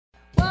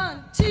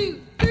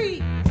two,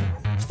 three.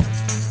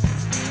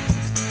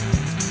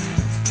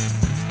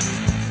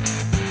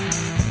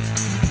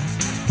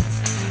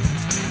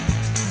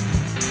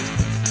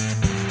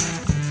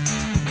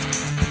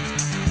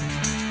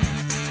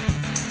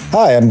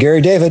 Hi, I'm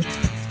Gary David.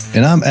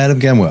 And I'm Adam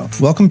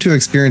Gamwell. Welcome to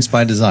Experience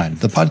by Design,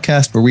 the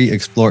podcast where we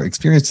explore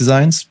experience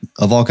designs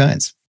of all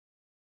kinds.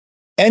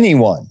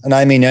 Anyone, and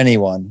I mean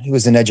anyone, who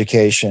is in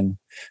education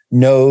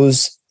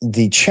knows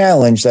the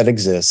challenge that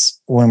exists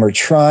when we're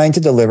trying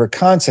to deliver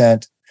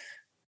content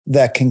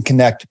that can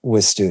connect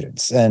with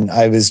students. And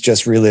I was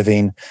just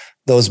reliving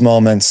those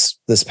moments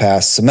this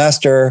past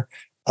semester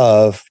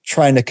of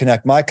trying to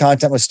connect my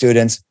content with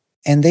students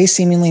and they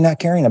seemingly not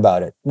caring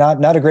about it.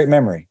 Not a great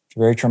memory. It's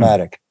very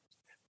traumatic.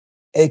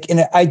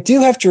 And I do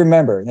have to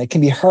remember, and it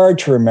can be hard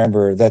to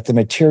remember, that the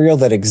material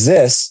that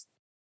exists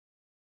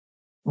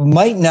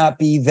might not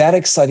be that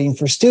exciting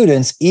for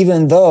students,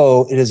 even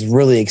though it is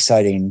really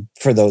exciting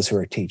for those who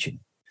are teaching.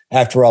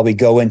 After all, we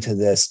go into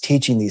this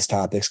teaching these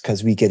topics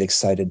because we get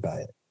excited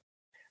by it.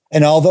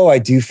 And although I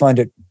do find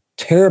it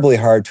terribly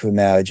hard to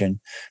imagine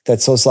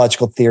that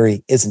sociological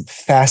theory isn't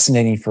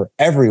fascinating for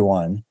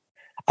everyone,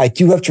 I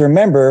do have to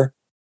remember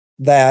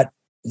that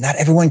not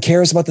everyone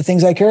cares about the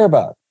things I care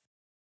about.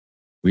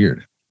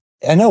 Weird.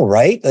 I know,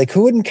 right? Like,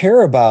 who wouldn't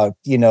care about,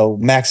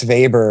 Max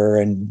Weber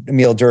and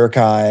Emil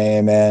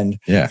Durkheim and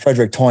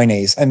Frederick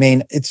Toynes? I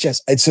mean, it's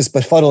just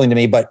befuddling to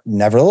me, but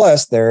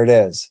nevertheless, there it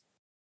is.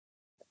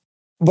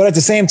 But at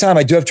the same time,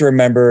 I do have to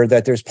remember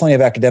that there's plenty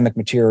of academic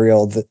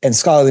material and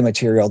scholarly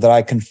material that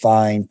I can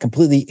find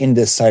completely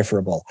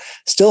indecipherable.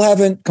 Still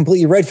haven't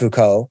completely read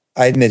Foucault.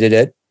 I admitted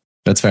it.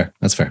 That's fair.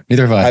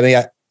 Neither have I. I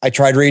mean, I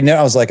tried reading it.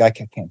 I was like, I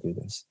can't do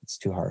this. It's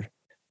too hard.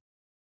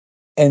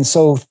 And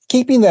so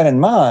keeping that in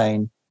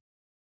mind,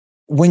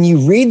 when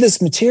you read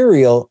this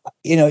material,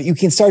 you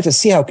can start to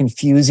see how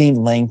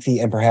confusing, lengthy,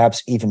 and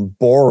perhaps even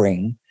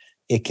boring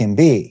it can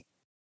be.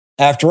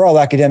 After all,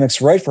 academics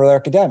write for other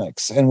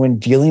academics. And when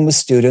dealing with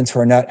students who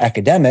are not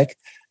academic,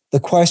 the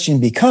question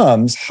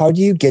becomes, how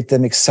do you get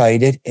them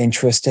excited,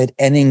 interested,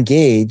 and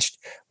engaged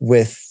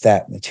with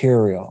that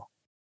material?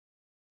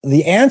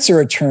 The answer,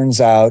 it turns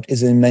out,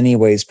 is in many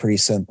ways pretty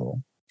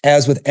simple.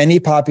 As with any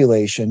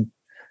population,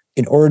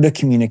 in order to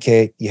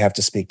communicate, you have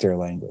to speak their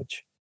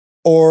language.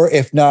 Or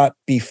if not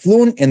be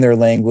fluent in their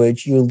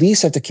language, you at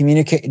least have to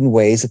communicate in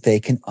ways that they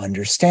can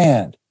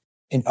understand.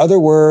 In other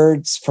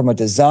words, from a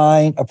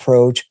design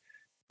approach,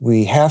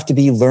 we have to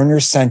be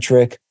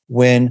learner-centric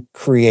when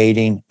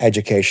creating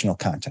educational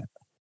content.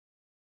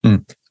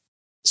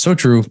 So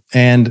true.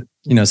 And,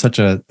 such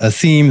a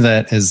theme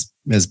that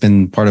has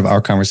been part of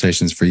our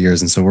conversations for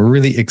years. And so we're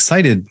really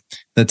excited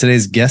that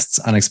today's guests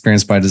on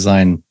Experience by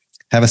Design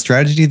have a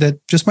strategy that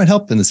just might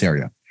help in this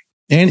area,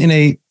 and in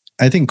a,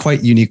 I think,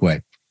 quite unique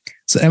way.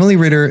 So Emily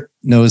Ritter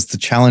knows the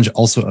challenge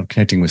also of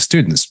connecting with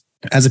students.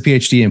 As a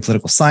PhD in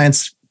political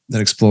science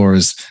that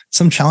explores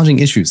some challenging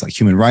issues like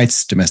human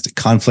rights, domestic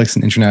conflicts,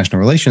 and international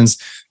relations,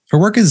 her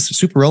work is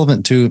super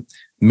relevant to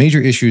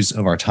major issues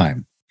of our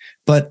time.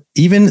 But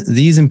even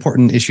these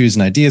important issues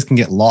and ideas can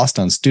get lost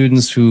on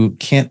students who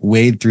can't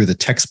wade through the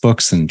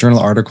textbooks and journal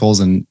articles.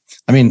 And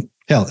I mean,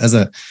 hell, as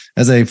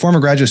a former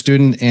graduate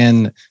student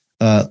and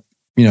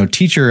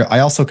teacher, I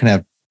also can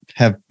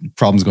have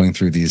problems going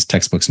through these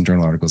textbooks and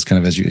journal articles, kind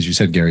of as you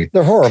said, Gary.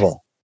 They're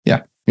horrible.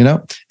 Yeah.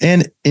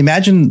 And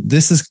imagine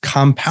this is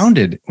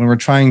compounded when we're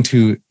trying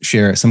to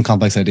share some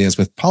complex ideas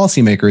with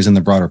policymakers and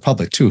the broader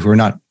public too, who are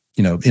not,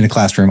 in a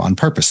classroom on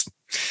purpose.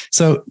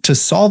 So to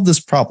solve this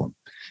problem,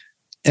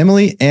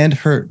 Emily and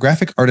her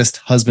graphic artist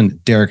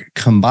husband, Derek,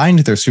 combined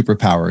their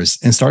superpowers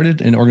and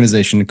started an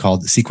organization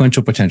called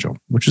Sequential Potential,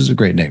 which is a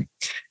great name.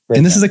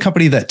 This is a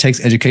company that takes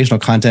educational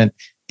content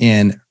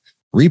and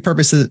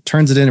repurposes it,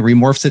 turns it in,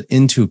 remorphs it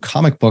into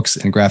comic books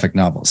and graphic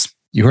novels.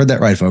 You heard that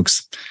right,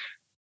 folks.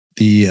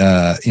 The,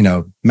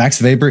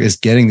 Max Weber is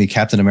getting the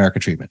Captain America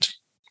treatment.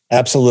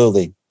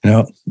 Absolutely.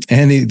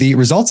 And the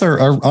results are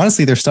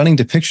honestly, they're stunning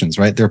depictions,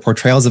 right? They're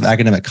portrayals of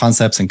academic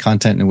concepts and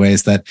content in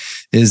ways that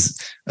is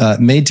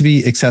made to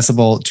be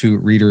accessible to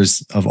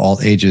readers of all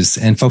ages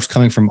and folks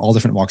coming from all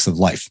different walks of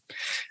life.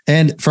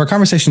 And for our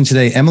conversation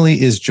today,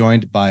 Emily is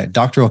joined by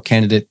doctoral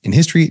candidate in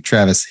history,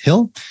 Travis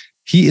Hill.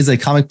 He is a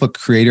comic book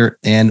creator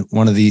and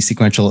one of the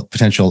Sequential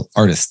Potential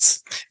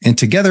artists. And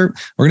together,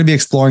 we're going to be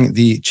exploring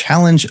the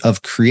challenge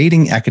of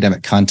creating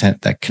academic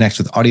content that connects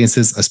with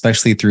audiences,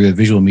 especially through a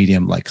visual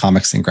medium like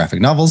comics and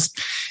graphic novels.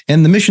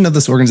 And the mission of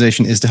this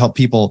organization is to help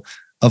people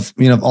of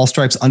all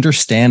stripes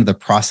understand the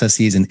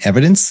processes and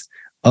evidence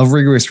of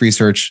rigorous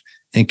research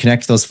and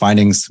connect those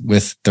findings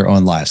with their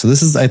own lives. So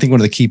this is, I think, one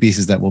of the key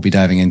pieces that we'll be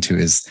diving into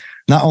is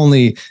not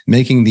only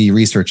making the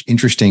research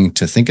interesting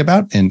to think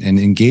about and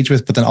engage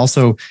with, but then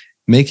also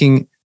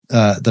making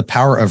the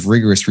power of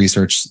rigorous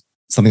research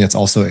something that's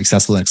also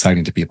accessible and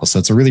exciting to people. So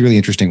it's a really, really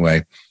interesting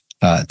way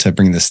to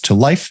bring this to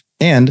life.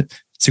 And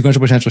Sequential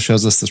Potential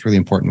shows us this really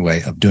important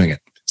way of doing it.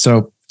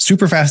 So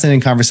super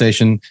fascinating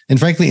conversation and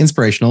frankly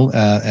inspirational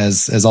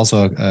as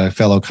also a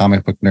fellow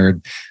comic book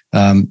nerd.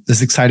 This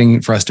is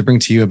exciting for us to bring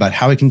to you about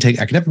how we can take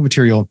academic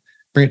material,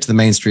 bring it to the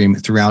mainstream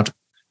throughout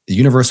the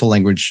universal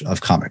language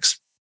of comics.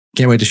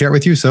 Can't wait to share it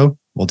with you. So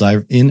we'll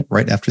dive in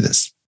right after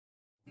this.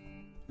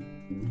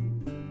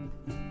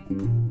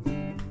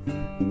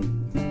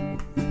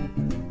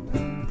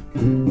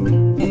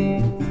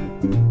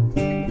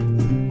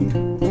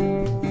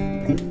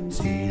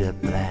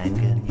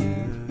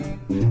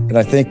 And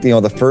I think,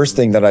 the first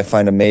thing that I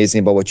find amazing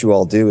about what you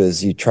all do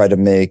is you try to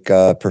make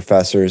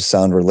professors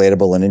sound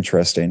relatable and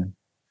interesting,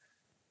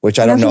 which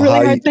I don't know how. That's a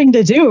really hard thing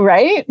to do,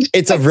 right?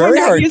 It's a very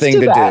hard thing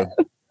to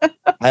do.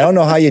 I don't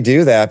know how you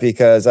do that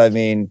because,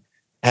 being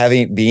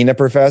a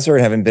professor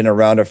and having been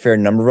around a fair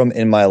number of them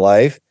in my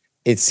life,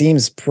 it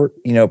seems,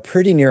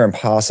 pretty near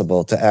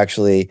impossible to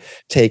actually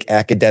take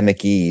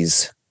academic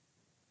ease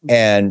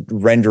and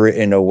render it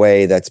in a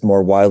way that's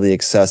more widely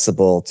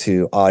accessible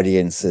to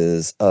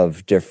audiences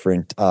of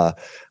different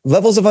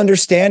levels of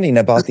understanding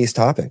about these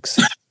topics.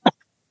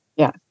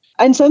 Yeah.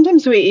 And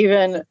sometimes we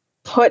even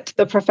put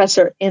the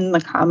professor in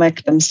the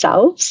comic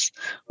themselves,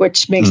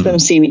 which makes them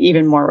seem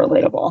even more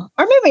relatable.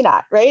 Or maybe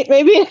not, right?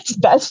 Maybe it's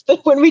best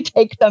that when we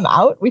take them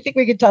out, we think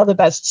we can tell the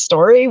best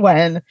story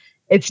when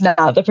it's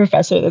not the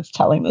professor that's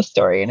telling the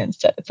story, and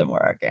instead it's a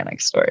more organic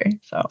story.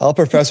 So all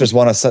professors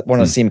want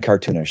to seem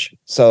cartoonish.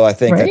 So I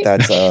think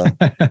that's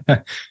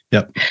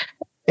yep.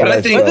 But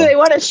I think whether they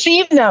want to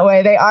seem that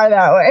way, they are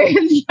that way.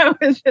 So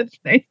it's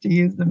nice to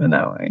use them in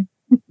that way.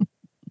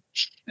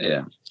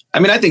 Yeah,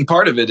 I think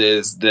part of it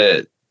is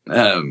that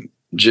I'm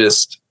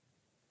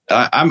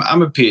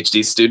a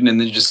PhD student,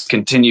 and then just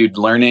continued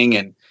learning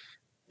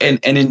and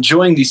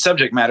enjoying these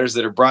subject matters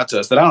that are brought to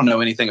us that I don't know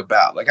anything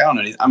about. Like I don't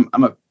know.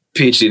 I'm a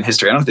PhD in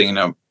history. I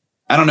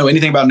don't know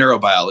anything about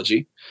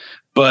neurobiology,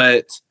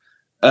 but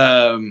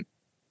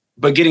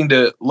getting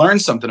to learn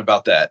something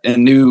about that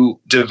and new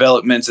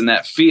developments in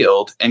that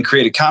field and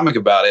create a comic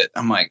about it,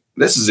 I'm like,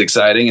 this is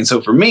exciting. And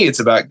so for me, it's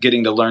about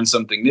getting to learn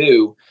something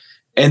new.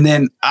 And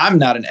then I'm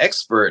not an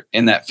expert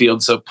in that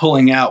field, so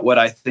pulling out what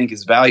I think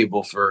is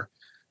valuable for,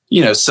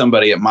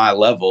 somebody at my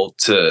level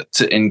to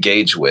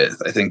engage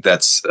with. I think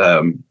that's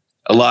a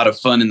lot of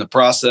fun in the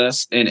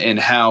process, and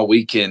how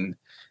we can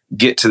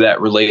get to that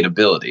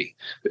relatability,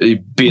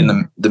 being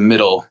the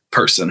middle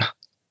person.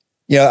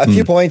 Yeah, a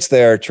few points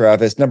there,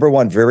 Travis. Number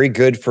one, very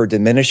good for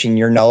diminishing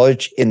your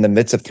knowledge in the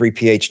midst of 3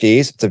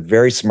 PhDs. It's a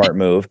very smart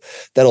move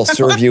that'll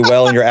serve you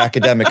well in your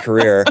academic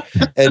career.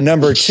 And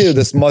number two,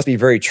 this must be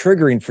very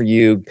triggering for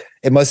you.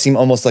 It must seem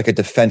almost like a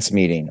defense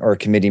meeting or a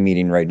committee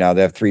meeting right now.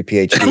 They have 3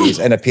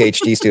 PhDs and a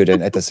PhD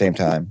student at the same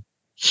time.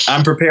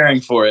 I'm preparing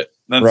for it.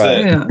 That's right.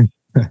 it. Yeah.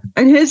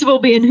 And his will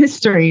be in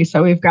history.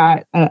 So we've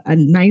got a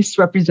nice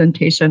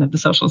representation of the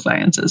social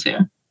sciences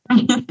here.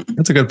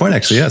 That's a good point,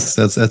 actually. Yes,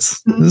 this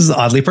is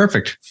oddly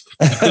perfect.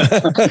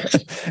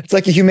 It's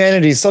like a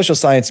humanities social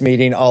science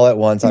meeting all at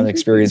once on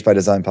Experience by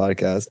Design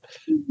podcast.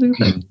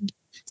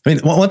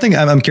 One thing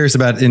I'm curious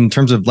about in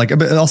terms of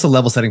also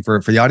level setting for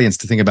the audience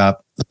to think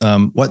about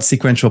what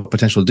sequential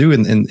potential do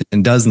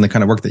and does in the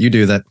kind of work that you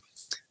do. That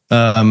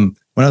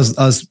when I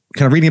was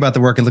kind of reading about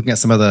the work and looking at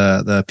some of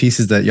the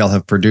pieces that y'all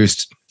have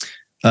produced,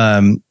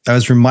 I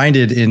was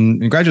reminded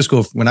in graduate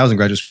school, when I was in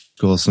graduate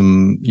school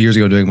some years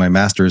ago doing my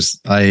master's,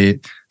 I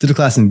did a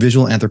class in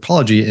visual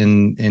anthropology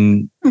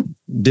and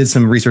did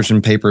some research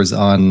and papers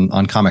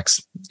on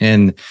comics.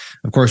 And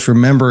of course,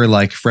 remember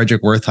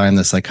Frederick Wertheim,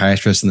 the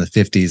psychiatrist in the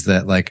 50s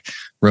that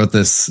wrote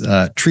this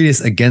treatise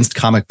against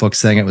comic books,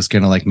 saying it was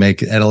going to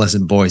make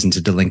adolescent boys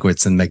into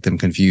delinquents and make them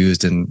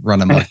confused and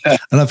run amok. I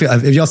don't know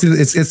if y'all see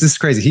it's this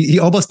crazy. He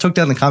almost took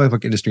down the comic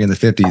book industry in the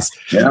 50s.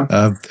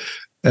 Yeah.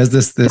 As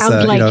this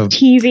sounds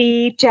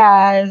TV,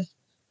 jazz,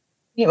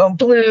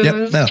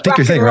 blues, pick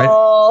your thing,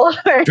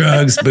 right?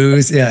 Drugs,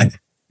 booze, yeah.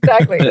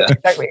 Exactly.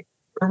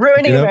 We're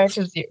ruining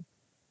America's youth.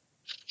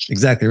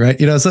 Exactly right.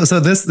 So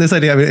this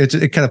idea,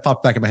 it kind of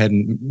popped back in my head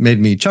and made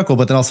me chuckle.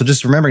 But then also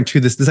just remembering too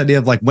this idea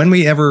of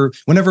whenever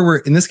we're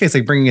in this case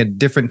bringing a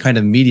different kind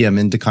of medium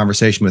into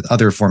conversation with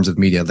other forms of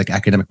media, like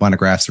academic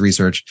monographs,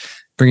 research,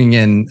 bringing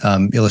in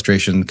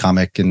illustration,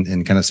 comic, and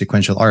kind of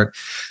sequential art.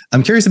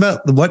 I'm curious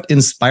about what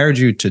inspired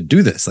you to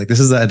do this. I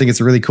think it's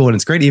really cool, and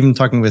it's great even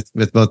talking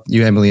with both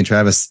you, Emily, and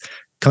Travis,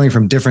 coming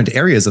from different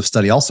areas of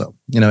study also,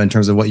 in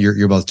terms of what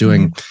you're both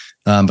doing.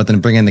 But then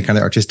bring in the kind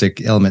of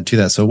artistic element to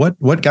that. So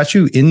what got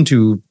you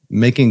into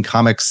making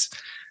comics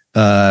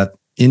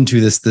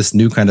into this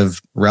new kind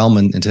of realm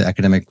and into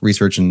academic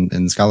research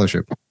and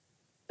scholarship?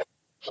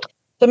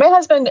 So my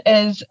husband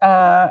is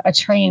a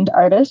trained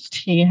artist.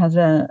 He has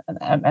an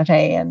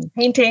MFA in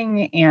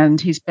painting, and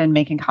he's been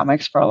making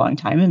comics for a long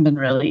time and been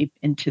really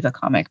into the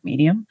comic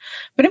medium.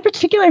 But in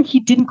particular, he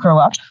didn't grow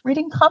up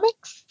reading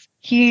comics.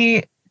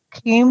 He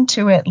came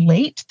to it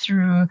late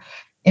through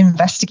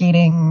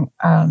investigating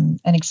and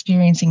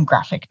experiencing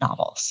graphic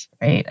novels,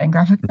 right? And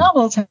graphic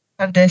novels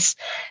have this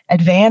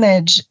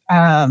advantage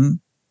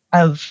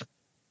of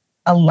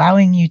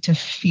allowing you to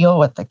feel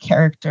what the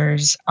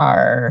characters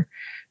are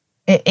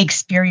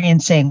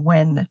experiencing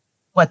when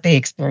what they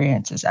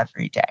experience is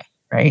every day,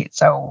 right?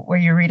 So where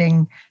you're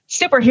reading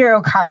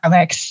superhero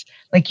comics,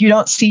 like you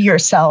don't see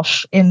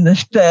yourself in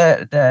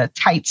the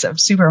tights of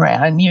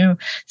Superman. You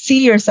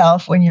see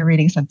yourself when you're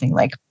reading something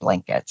like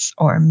Blankets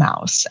or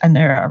Mouse, and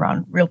they're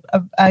around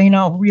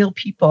real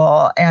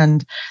people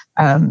and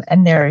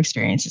their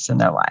experiences in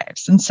their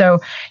lives. And so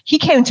he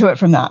came to it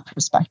from that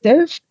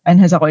perspective and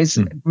has always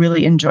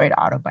really enjoyed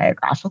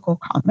autobiographical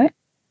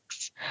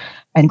comics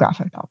and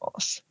graphic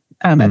novels.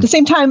 At the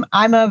same time,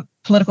 I'm a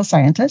political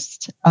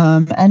scientist,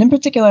 and in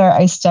particular,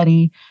 I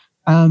study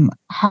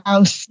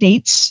how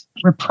states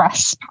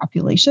repress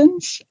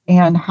populations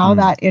and how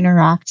that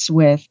interacts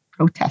with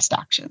protest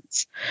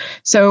actions.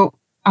 So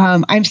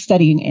I'm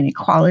studying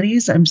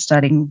inequalities. I'm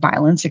studying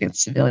violence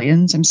against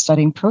civilians. I'm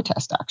studying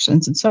protest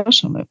actions and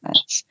social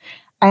movements.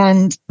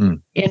 And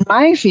in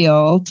my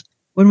field,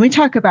 when we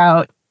talk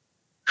about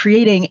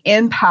creating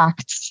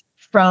impacts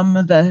from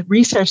the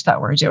research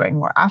that we're doing,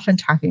 we're often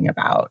talking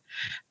about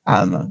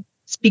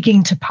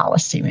speaking to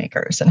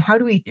policymakers and how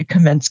do we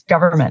convince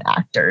government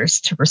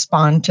actors to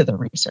respond to the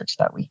research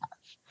that we have.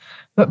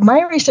 But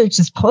my research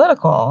is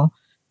political,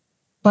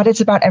 but it's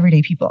about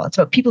everyday people. It's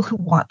about people who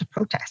want to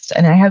protest.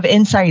 And I have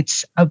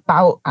insights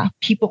about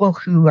people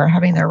who are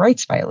having their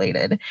rights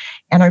violated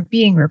and are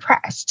being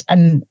repressed.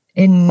 And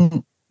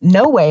in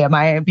no way am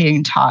I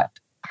being taught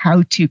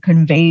how to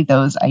convey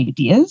those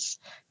ideas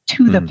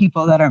to the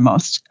people that are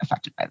most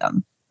affected by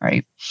them,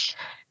 right?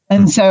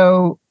 And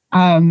so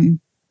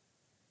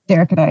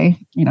Derek and I,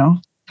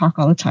 talk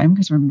all the time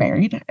because we're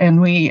married,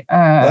 and we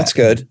that's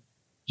good.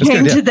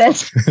 Came to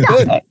this.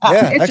 Good.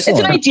 It's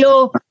an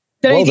ideal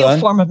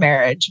form of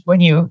marriage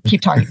when you keep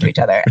talking to each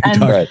other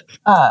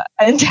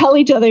and tell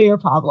each other your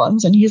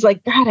problems. And he's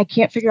like, God, I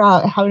can't figure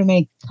out how to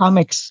make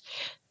comics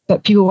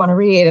that people want to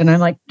read. And I'm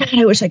like, God,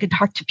 I wish I could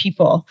talk to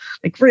people,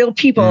 like real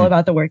people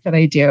about the work that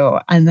I do.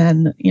 And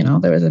then,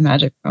 there was a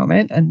magic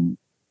moment and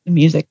the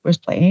music was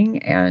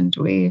playing and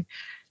we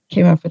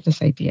came up with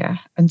this idea.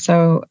 And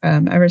so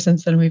ever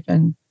since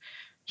then,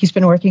 he's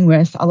been working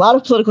with a lot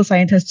of political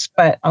scientists,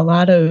 but a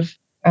lot of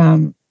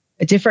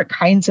different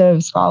kinds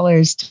of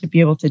scholars to be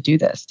able to do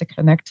this, to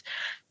connect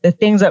the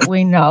things that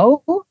we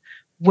know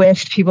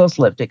with people's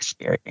lived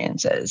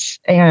experiences,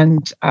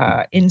 and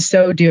in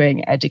so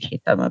doing,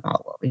 educate them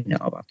about what we know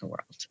about the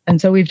world.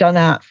 And so we've done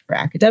that for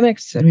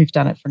academics, and we've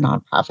done it for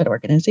nonprofit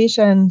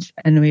organizations,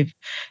 and we've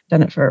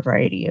done it for a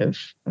variety of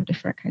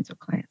different kinds of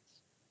clients.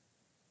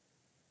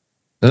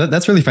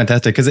 That's really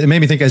fantastic, because it made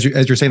me think as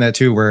you're saying that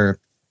too, where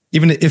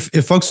even if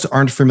folks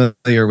aren't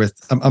familiar with,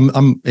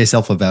 I'm a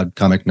self-avowed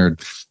comic nerd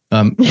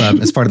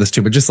as part of this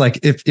too, but just like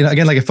if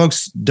if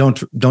folks don't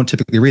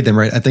typically read them,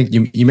 right? I think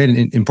you made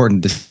an important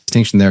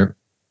distinction there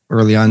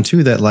early on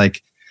too, that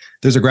like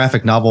there's a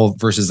graphic novel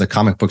versus a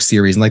comic book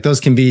series, and like those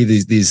can be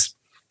these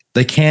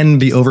they can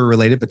be over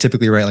related, but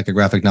typically, right, like a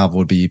graphic novel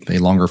would be a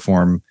longer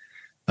form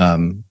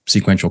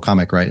sequential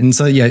comic, right? And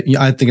so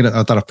I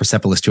thought of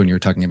Persepolis too when you were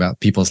talking about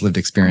people's lived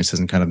experiences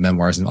and kind of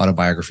memoirs and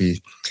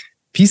autobiography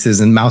pieces,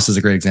 and Mouse is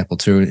a great example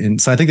too.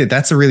 And so I think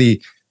that's a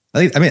really,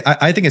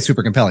 I think it's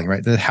super compelling,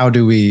 right? That how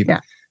do we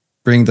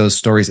bring those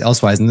stories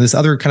elsewise? And this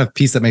other kind of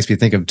piece that makes me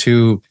think of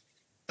too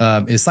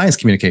is science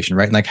communication,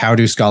 right? And like how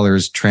do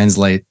scholars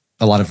translate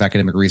a lot of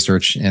academic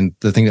research and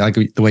the thing, like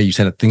the way you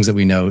said it, things that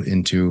we know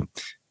into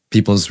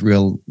people's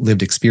real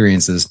lived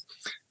experiences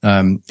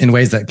in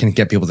ways that can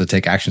get people to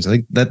take action. So I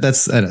think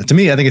that's to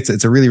me, I think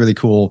it's a really, really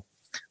cool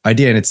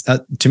idea. And it's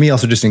to me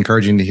also just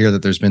encouraging to hear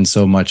that there's been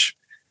so much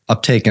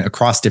uptake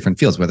across different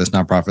fields, whether it's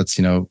nonprofits,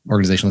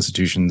 organizational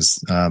institutions,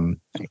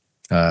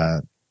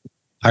 higher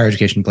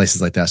education,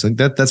 places like that. So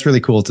that's really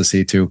cool to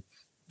see too.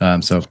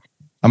 So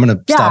I'm going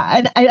to stop.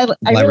 And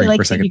I really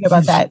like thinking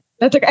about that.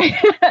 That's okay.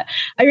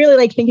 I really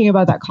like thinking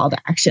about that call to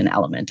action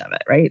element of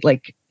it, right?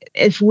 Like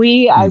if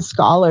we as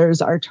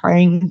scholars are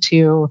trying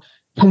to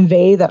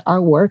convey that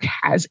our work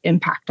has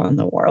impact on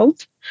the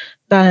world,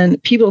 then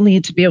people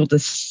need to be able to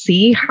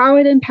see how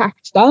it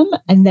impacts them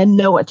and then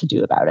know what to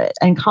do about it.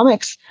 And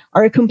comics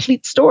are a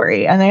complete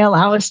story, and they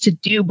allow us to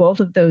do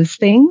both of those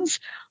things,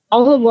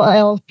 all the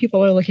while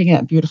people are looking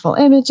at beautiful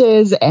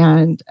images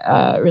and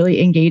really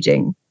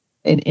engaging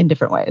in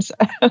different ways.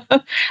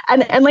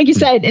 and like you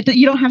said,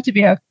 you don't have to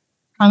be a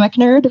comic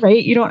nerd,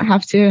 right? You don't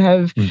have to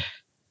have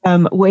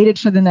waited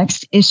for the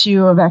next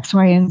issue of X,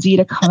 Y, and Z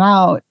to come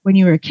out when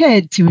you were a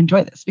kid to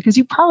enjoy this, because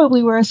you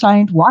probably were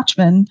assigned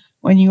Watchmen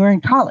when you were in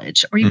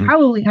college, or you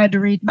probably had to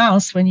read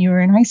Mouse when you were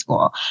in high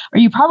school, or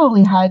you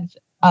probably had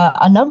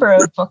a number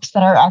of books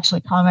that are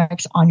actually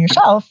comics on your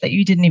shelf that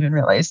you didn't even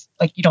realize,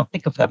 like you don't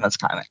think of them as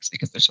comics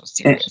because they're so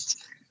serious,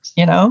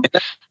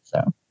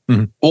 So.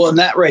 Well, and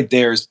that right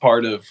there is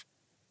part of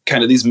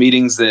kind of these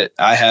meetings that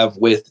I have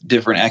with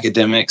different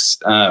academics.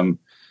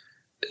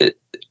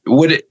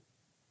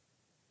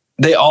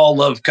 They all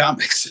love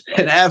comics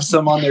and have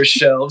some on their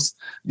shelves.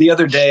 The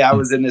other day, I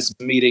was in this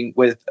meeting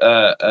with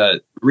a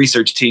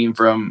research team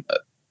from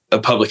a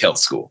public health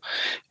school,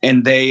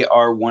 and they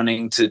are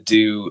wanting to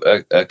do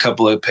a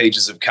couple of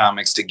pages of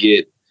comics to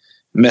get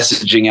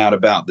messaging out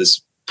about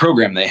this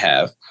program they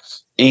have.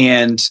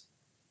 And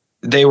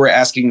they were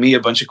asking me a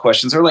bunch of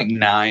questions. There were like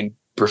 9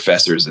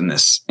 professors in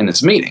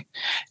this meeting.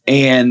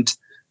 And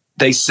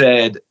they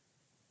said,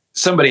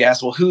 somebody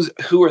asked, well,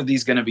 who are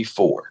these going to be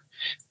for?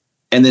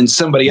 And then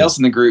somebody else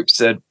in the group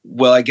said,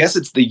 well, I guess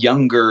it's the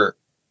younger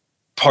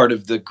part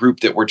of the group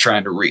that we're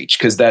trying to reach,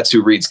 because that's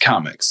who reads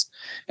comics.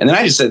 And then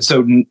I just said,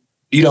 so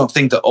you don't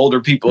think the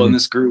older people in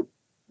this group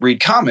read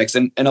comics?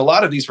 And a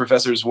lot of these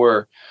professors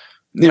were,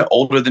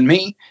 older than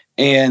me.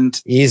 And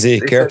easy,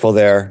 careful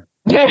there.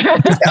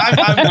 I'm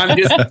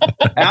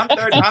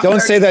 30.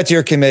 Don't say that to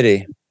your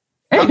committee.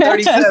 I'm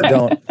 37.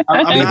 Don't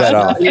I'm leave that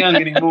off. not young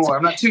anymore.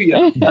 I'm not too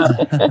young.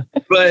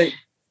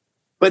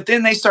 But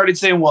then they started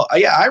saying, well,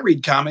 yeah, I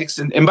read comics.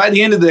 And by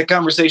the end of the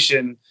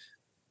conversation,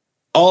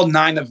 all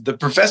 9 of the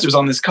professors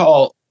on this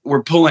call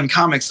were pulling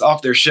comics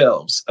off their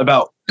shelves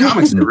about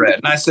comics they read.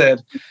 And I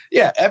said,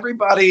 yeah,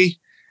 everybody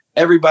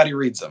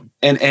reads them.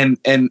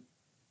 And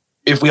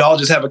if we all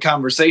just have a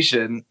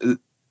conversation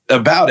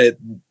about it,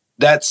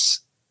 that's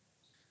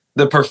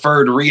the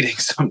preferred reading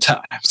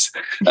sometimes.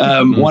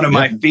 One of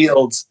my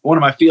fields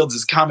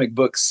is comic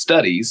book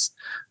studies,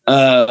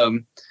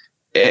 and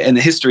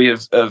the history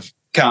of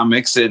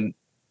comics. And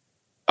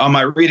on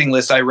my reading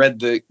list, I read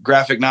the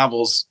graphic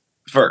novels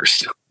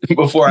first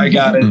before I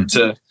got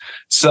into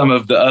some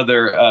of the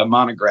other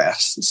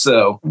monographs.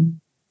 So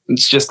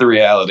it's just the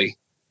reality.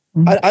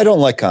 I don't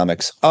like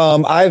comics.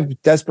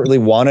 I've desperately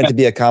wanted to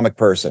be a comic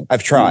person.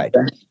 I've tried.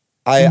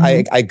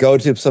 I go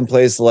to some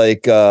place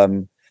like, what's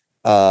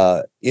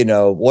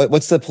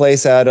the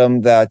place,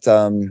 Adam, that,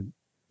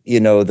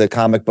 the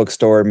comic book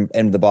store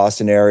in the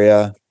Boston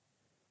area?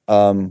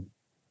 The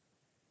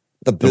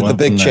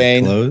big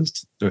chain.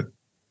 Closed?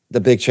 The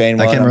big chain.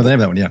 I can't remember the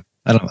name of that one. Yeah.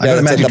 I don't. I got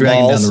Imagine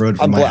Dragon down the road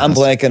from my house. I'm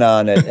blanking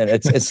on it, and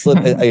it's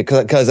slipping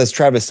because, as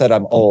Travis said,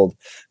 I'm old.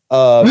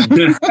 But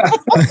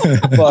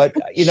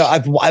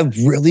I've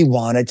really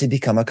wanted to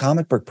become a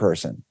comic book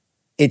person.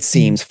 It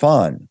seems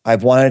fun.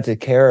 I've wanted to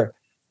care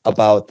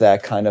about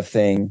that kind of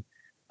thing,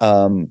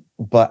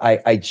 but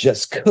I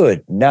just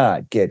could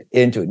not get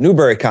into it.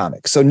 Newbury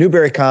Comics. So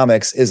Newbury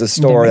Comics is a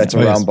store that's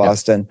around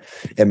Boston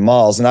in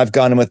malls, and I've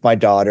gone in with my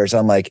daughters.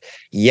 I'm like,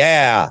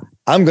 yeah,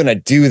 I'm gonna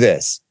do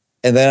this.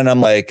 And then I'm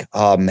like,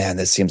 oh man,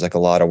 this seems like a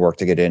lot of work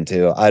to get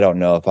into. I don't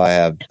know if I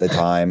have the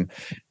time.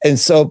 And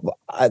so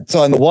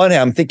on the one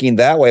hand, I'm thinking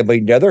that way. But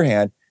on the other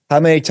hand, how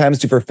many times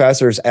do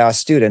professors ask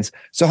students,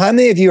 so how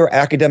many of you are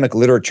academic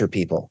literature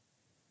people?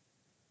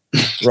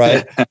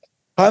 Right?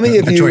 How many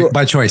of you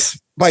by choice?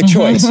 By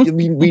choice.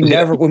 We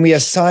never, when we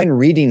assign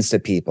readings to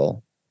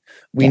people,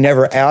 we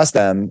never ask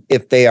them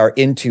if they are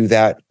into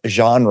that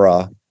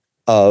genre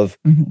of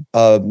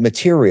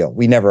material.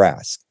 We never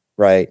ask.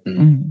 Right.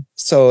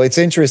 So it's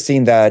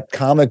interesting that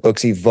comic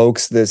books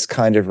evokes this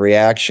kind of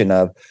reaction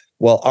of,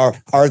 well,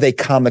 are they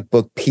comic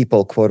book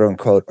people, quote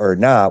unquote, or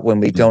not, when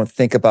we don't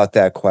think about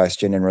that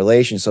question in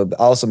relation. So it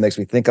also makes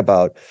me think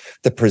about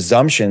the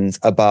presumptions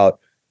about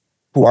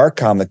who are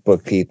comic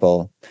book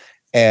people,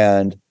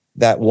 and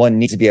that one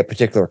needs to be a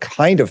particular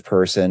kind of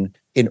person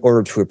in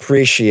order to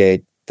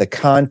appreciate the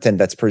content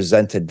that's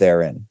presented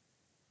therein.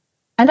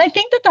 And I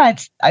think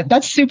that's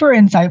super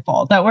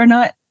insightful, that we're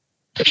not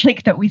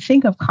like that we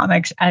think of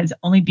comics as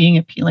only being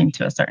appealing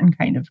to a certain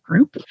kind of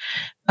group.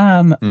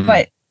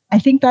 But I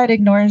think that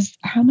ignores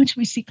how much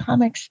we see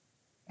comics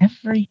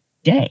every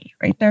day,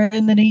 right? They're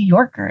in the New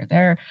Yorker,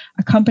 they're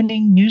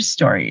accompanying news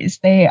stories.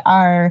 They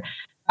are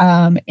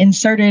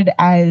inserted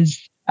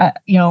as,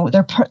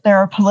 there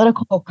are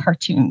political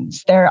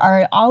cartoons. There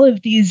are all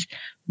of these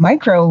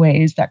micro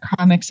ways that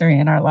comics are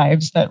in our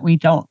lives that we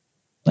don't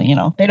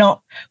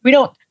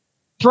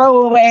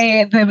throw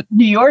away the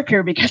New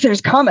Yorker because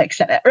there's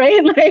comics in it,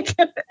 right?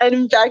 And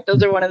in fact,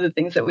 those are one of the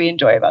things that we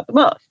enjoy about the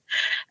most.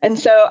 And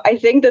so I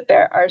think that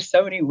there are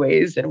so many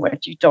ways in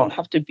which you don't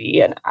have to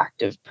be an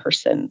active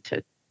person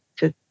to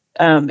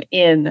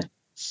in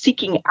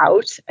seeking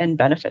out and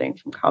benefiting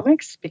from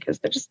comics, because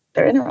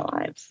they're in our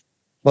lives.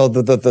 Well,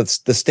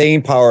 the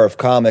staying power of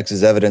comics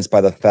is evidenced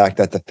by the fact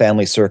that the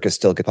Family Circus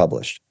still get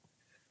published.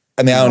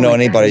 I mean, I don't know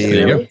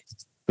anybody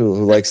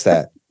who likes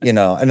that. And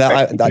now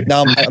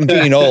I'm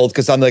being old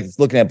because I'm like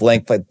looking at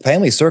blank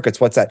Family Circuits.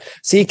 What's that?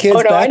 See,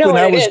 kids, back when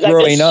I was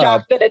growing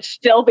up, that it's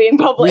still being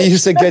published. We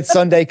used to get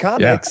Sunday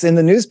comics in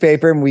the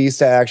newspaper, and we used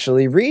to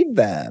actually read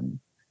them,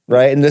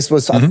 right? And this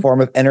was a form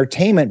of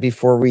entertainment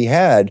before we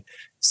had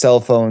cell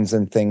phones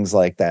and things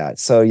like that.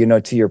 So,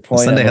 to your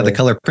point, Sunday had the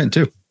color print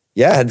too.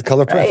 Yeah, had the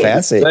color print. Right.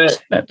 Fancy.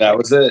 That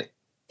was it.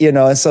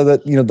 And so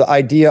that the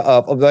idea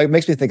of it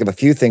makes me think of a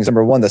few things.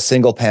 Number one, the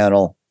single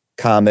panel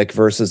comic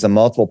versus the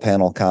multiple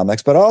panel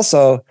comics, but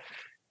also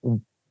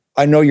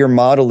I know your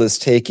model is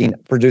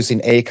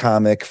producing a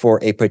comic for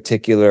a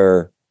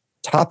particular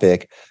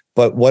topic,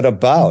 but what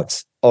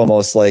about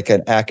almost like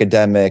an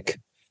academic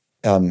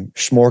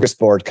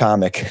smorgasbord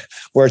comic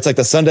where it's like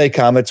the Sunday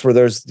comics where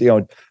there's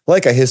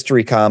like a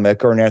history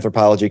comic or an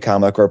anthropology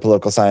comic or a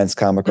political science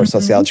comic or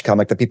sociology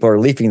comic that people are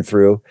leafing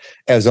through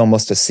as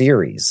almost a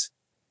series.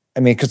 I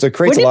mean, because it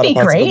creates a lot of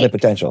possibility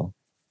potential.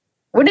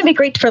 wouldn't it be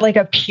great for like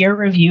a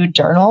peer-reviewed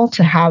journal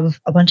to have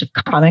a bunch of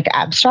comic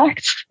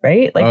abstracts,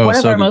 right? Like one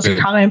of our most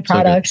common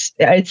products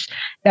is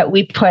that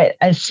we create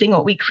a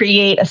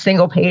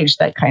single page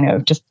that kind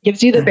of just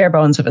gives you the bare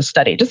bones of a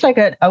study, just like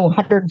a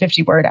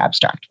 150-word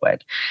abstract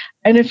would.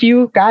 And if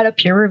you got a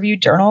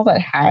peer-reviewed journal that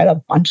had a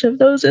bunch of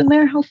those in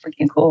there, how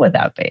freaking cool would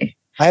that be?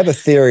 I have a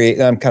theory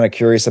that I'm kind of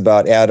curious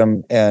about,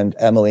 Adam and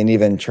Emily and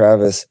even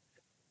Travis.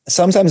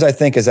 Sometimes I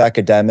think as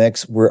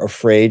academics, we're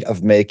afraid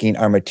of making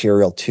our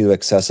material too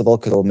accessible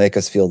because it'll make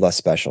us feel less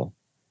special.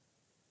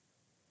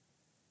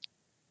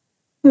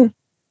 I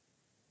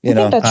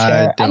think that's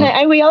fair.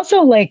 And we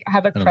also like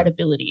have a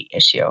credibility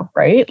issue,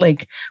 right?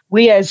 Like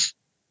we as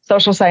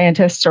social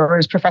scientists or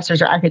as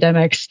professors or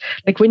academics,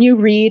 like when you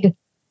read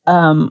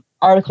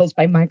articles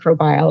by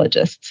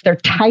microbiologists, their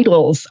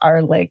titles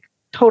are like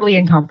totally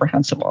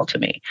incomprehensible to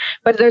me.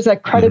 But there's a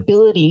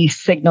credibility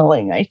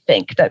signaling, I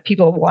think, that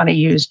people want to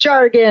use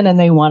jargon and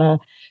they want to,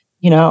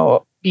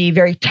 be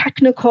very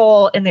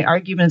technical in the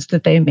arguments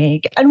that they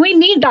make. And we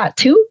need that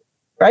too,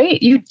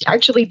 right? You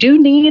actually do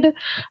need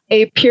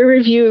a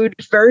peer-reviewed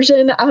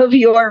version of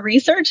your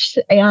research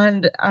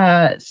and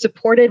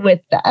supported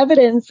with the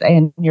evidence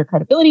and your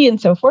credibility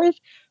and so forth.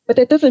 But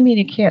that doesn't mean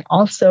you can't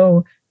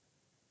also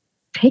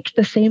take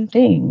the same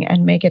thing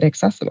and make it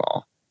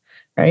accessible.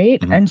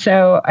 Right. And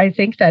so I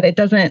think that it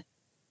doesn't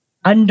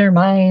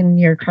undermine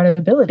your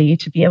credibility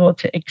to be able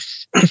to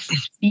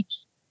speak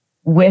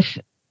with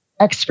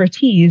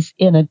expertise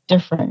in a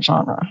different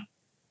genre.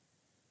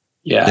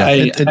 Yeah,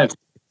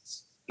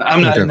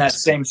 I'm not in that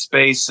same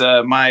space.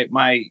 My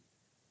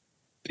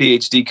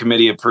PhD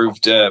committee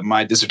approved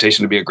my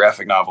dissertation to be a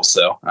graphic novel.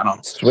 So I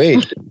don't.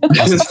 Sweet.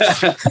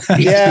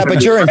 Yeah,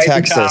 but you're in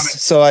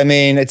Texas. So, I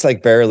mean, it's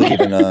like barely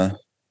even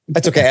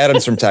That's okay.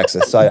 Adam's from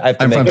Texas, so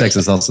I'm from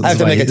Texas also. I have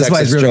to make a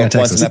Texas joke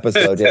once an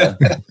episode. Yeah,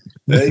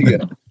 there you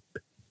go.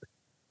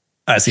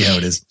 I see how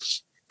it is.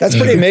 That's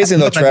pretty amazing,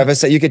 though,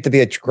 Travis. That you get to be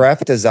a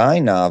graphic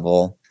design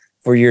novel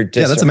for your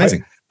dissertation. Yeah, that's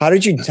amazing.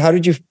 How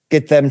did you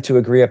get them to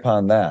agree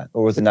upon that,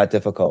 or was it not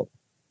difficult?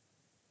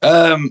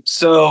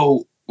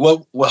 So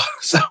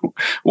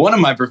one of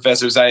my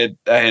professors, I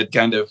had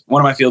kind of,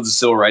 one of my fields is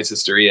civil rights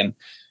history,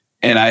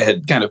 and I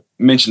had kind of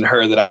mentioned to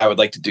her that I would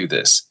like to do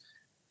this,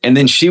 and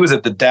then she was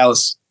at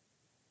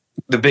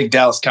the big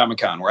Dallas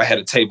Comic-Con where I had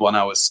a table and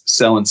I was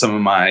selling some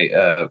of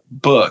my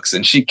books,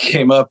 and she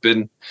came up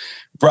and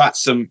brought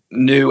some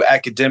new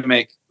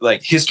academic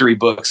like history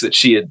books that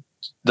she had,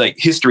 like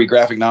history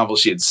graphic novels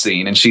she had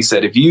seen. And she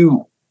said, if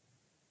you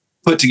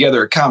put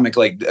together a comic,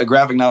 like a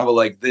graphic novel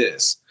like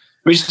this,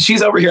 I mean,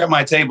 she's over here at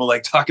my table,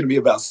 like talking to me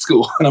about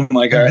school. And I'm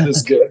like, all right, this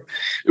is good,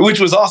 which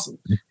was awesome.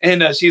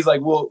 And she's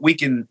like, well, we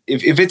can,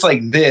 if it's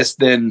like this,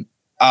 then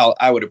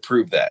I would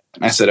approve that.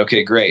 And I said,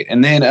 okay, great.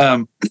 And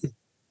then,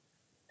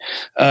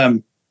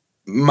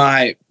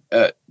 my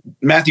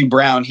Matthew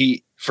Brown,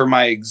 for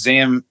my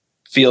exam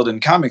field in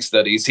comic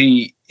studies,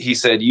 he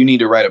said, you need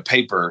to write a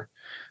paper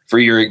for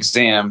your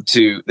exam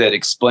that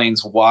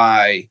explains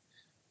why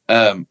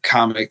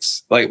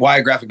comics, like why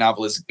a graphic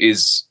novel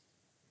is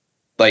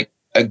like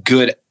a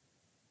good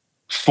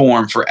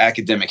form for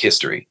academic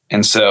history.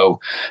 And so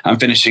I'm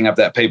finishing up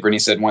that paper, and he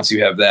said, once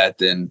you have that,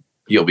 then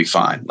you'll be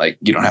fine. Like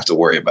you don't have to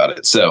worry about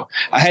it. So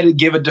I had to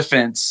give a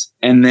defense,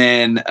 and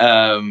then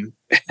I'm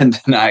in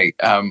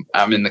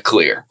the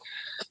clear.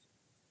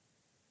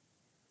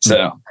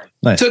 So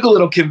nice. Took a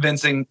little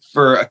convincing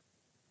for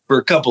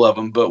a couple of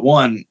them, but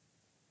one,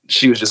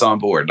 she was just on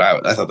board.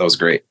 I thought that was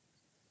great.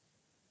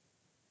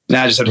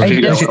 Now I just have to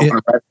figure out what I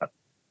want to write.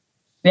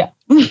 Yeah.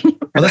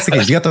 Well, that's the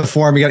case. You got the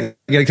form. You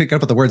got to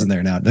put the words in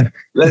there now.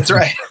 That's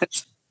right.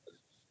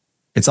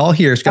 It's all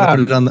here. Just got to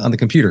put it on the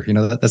computer.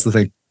 That's the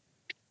thing.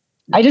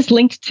 I just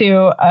linked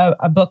to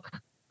a book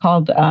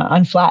called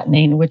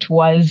Unflattening, which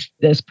was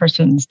this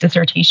person's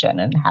dissertation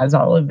and has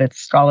all of its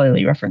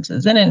scholarly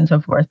references in it and so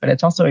forth. But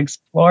it's also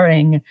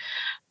exploring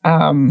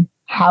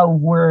how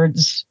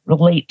words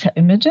relate to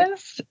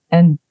images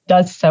and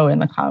does so in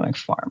the comic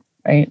form.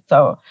 Right.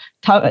 So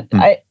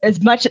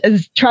as much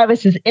as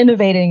Travis is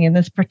innovating in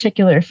this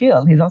particular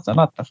field, he's also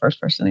not the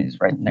first person who's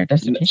written their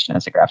dissertation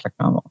as a graphic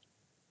novel.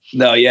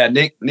 No, yeah.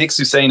 Nick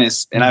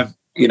Susanis, and I've,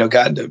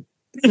 gotten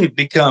to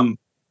become,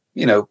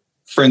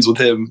 friends with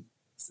him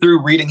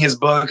through reading his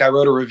book. I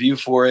wrote a review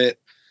for it.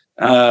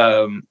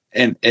 And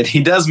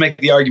he does make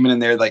the argument in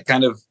there, like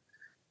kind of,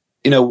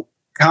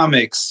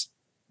 comics,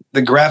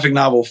 the graphic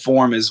novel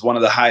form is one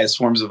of the highest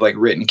forms of like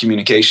written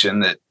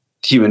communication that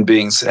human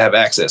beings have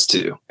access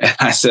to. And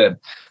I said,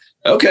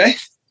 okay,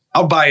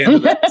 I'll buy into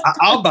that.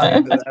 I'll buy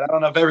into that. I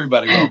don't know if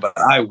everybody will, but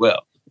I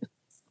will.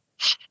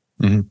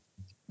 Mm-hmm.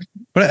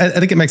 But I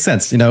think it makes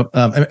sense. I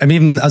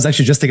was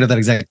actually just thinking of that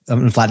exact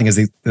flattening as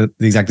the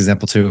exact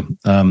example too,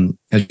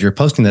 as you're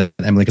posting that,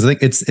 Emily, because I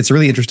think it's a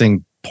really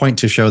interesting point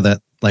to show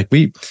that like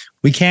we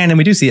can and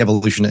we do see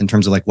evolution in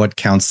terms of like what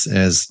counts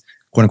as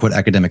quote unquote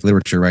academic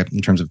literature, right?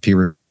 In terms of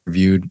peer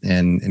reviewed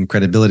and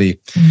credibility.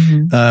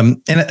 Mm-hmm.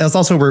 And it's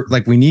also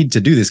we need to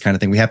do this kind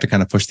of thing. We have to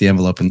kind of push the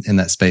envelope in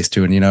that space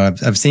too. And,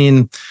 I've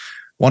seen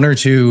one or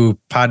two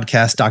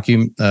podcast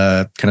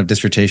kind of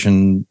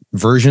dissertation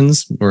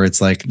versions where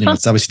it's like,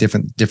 it's obviously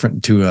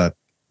different to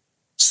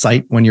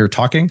cite when you're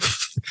talking,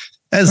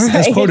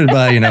 as quoted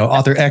by,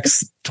 author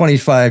X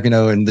 25,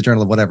 in the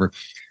journal of whatever.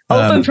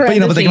 Open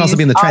but they can also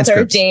be in the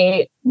transcripts.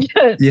 Date,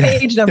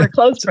 page number,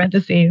 close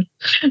parentheses.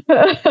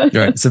 Right.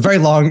 It's a very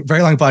long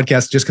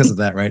podcast just because of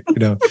that, right?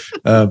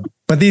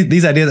 But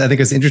these ideas, I think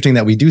it's interesting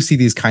that we do see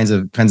these kinds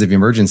of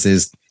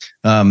emergences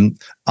on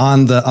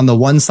the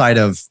one side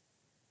of,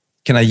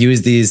 can I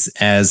use these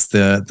as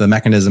the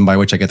mechanism by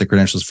which I get the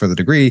credentials for the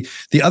degree?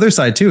 The other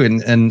side too,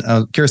 and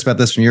I'm curious about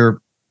this from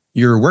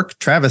your work,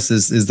 Travis,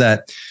 is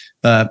that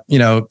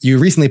you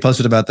recently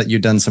posted about that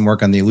you've done some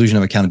work on the illusion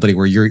of accountability,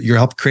 where you're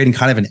helping creating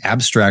kind of an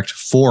abstract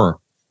for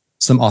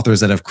some authors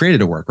that have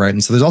created a work, right?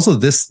 And so there's also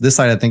this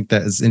side, I think,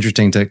 that is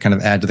interesting to kind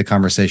of add to the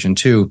conversation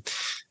too,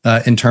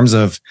 in terms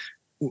of,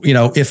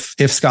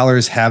 if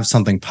scholars have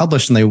something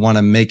published and they want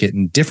to make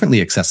it differently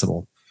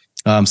accessible.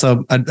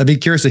 So I'd be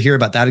curious to hear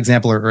about that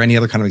example or any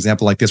other kind of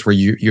example like this, where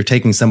you're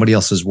taking somebody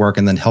else's work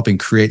and then helping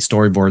create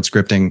storyboard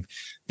scripting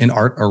and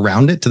art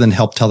around it to then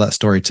help tell that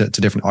story to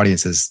different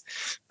audiences.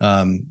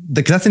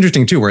 Because that's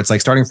interesting too, where it's like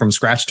starting from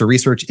scratch to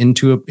research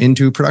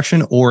into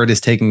production, or it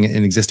is taking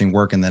an existing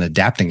work and then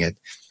adapting it.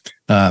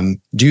 Do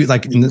you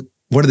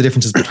what are the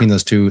differences between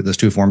those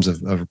two forms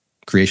of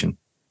creation?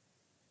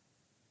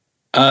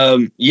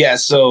 So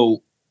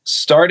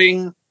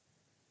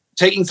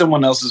taking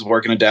someone else's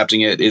work and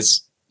adapting it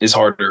is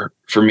harder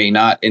for me,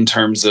 not in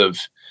terms of,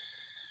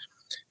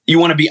 you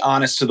want to be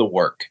honest to the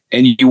work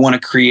and you want to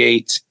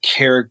create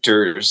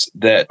characters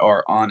that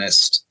are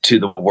honest to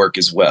the work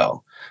as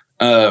well.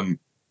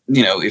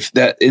 If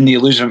that, in the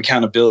illusion of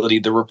accountability,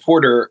 the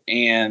reporter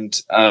and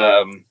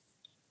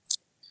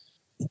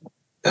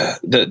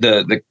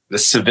the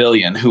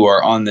civilian who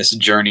are on this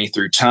journey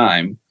through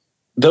time,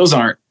 those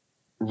aren't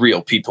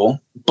real people,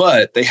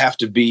 but they have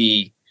to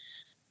be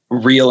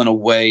real in a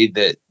way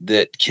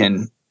that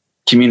can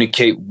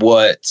communicate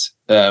what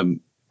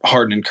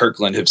Hardin and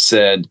Kirkland have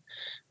said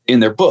in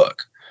their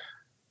book.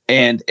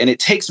 And it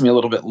takes me a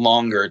little bit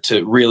longer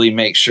to really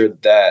make sure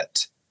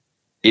that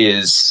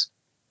is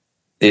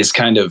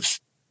kind of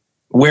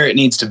where it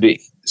needs to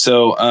be.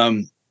 So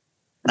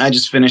I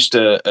just finished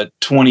a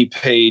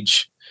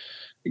 20-page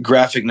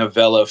graphic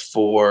novella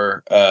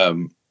for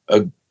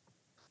a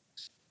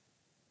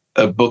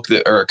book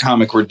or a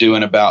comic we're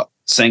doing about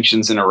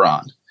sanctions in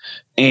Iran.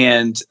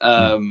 And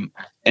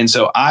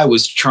so I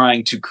was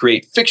trying to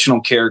create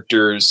fictional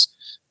characters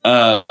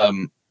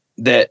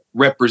that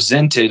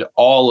represented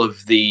all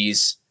of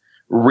these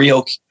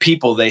real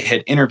people they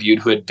had interviewed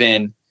who had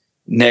been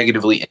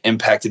negatively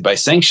impacted by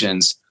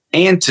sanctions,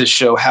 and to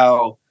show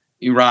how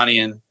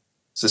Iranian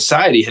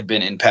society had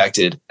been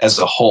impacted as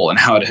a whole and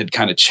how it had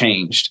kind of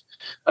changed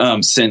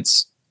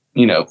since,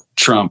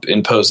 Trump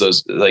imposed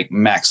those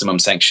maximum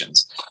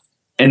sanctions.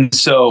 And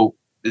so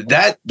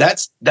that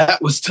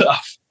was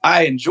tough.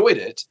 I enjoyed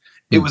it.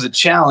 It was a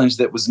challenge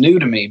that was new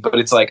to me, but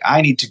it's like,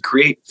 I need to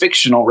create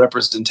fictional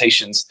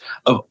representations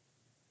of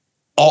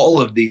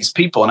all of these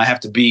people, and I have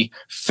to be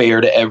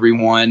fair to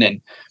everyone.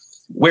 And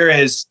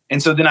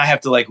so then I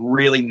have to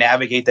really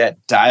navigate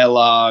that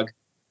dialogue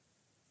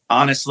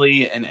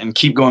honestly and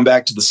keep going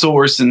back to the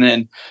source, and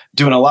then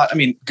doing a lot.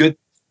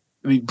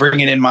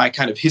 Bringing in my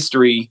kind of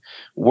history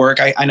work.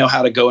 I know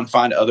how to go and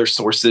find other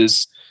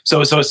sources.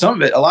 So some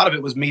of it, a lot of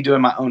it was me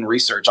doing my own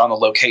research on the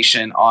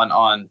location,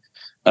 on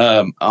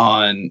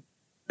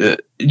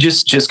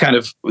just kind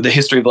of the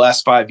history of the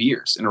last 5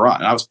 years in Iran.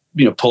 And I was,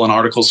 pulling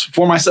articles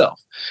for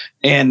myself.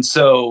 And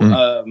so,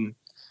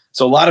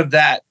 so a lot of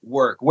that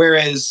work,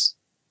 whereas,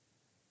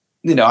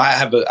 I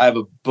have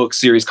a book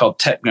series called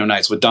Techno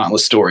Nights with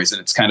Dauntless Stories. And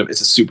it's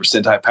a Super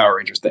Sentai Power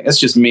Rangers thing. It's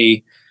just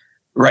me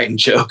writing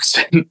jokes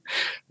and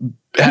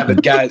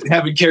having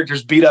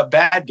characters beat up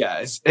bad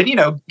guys and,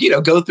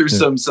 go through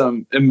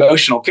some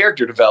emotional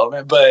character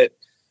development, but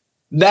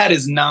that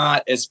is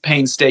not as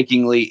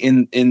painstakingly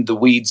in the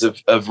weeds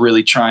of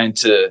really trying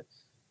to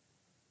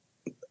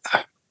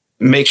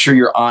make sure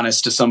you're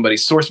honest to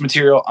somebody's source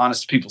material,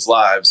 honest to people's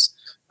lives.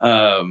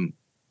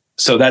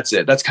 So that's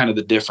it. That's kind of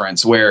the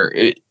difference, where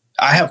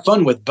I have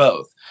fun with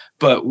both,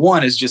 but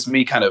one is just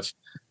me kind of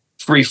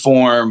free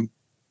form.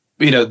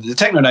 The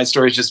Techno Night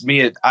story is just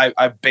me.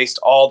 I based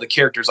all the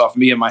characters off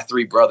me and my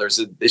three brothers.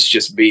 It's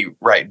just me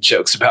writing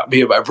jokes about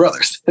me and my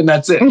brothers, and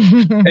that's it.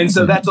 And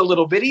so that's a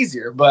little bit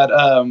easier, but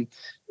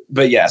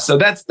yeah, so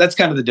that's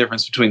kind of the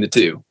difference between the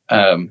two.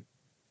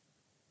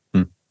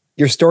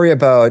 Your story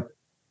about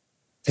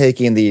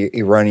taking the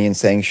Iranian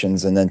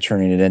sanctions and then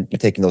turning it into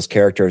taking those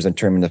characters and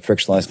turning them into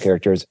fictionalized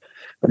characters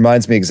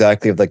reminds me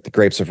exactly of the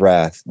Grapes of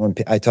Wrath. When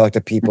I talk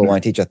to people when I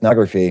teach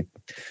ethnography,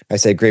 I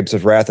say Grapes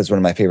of Wrath is one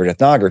of my favorite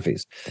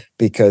ethnographies,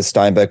 because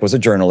Steinbeck was a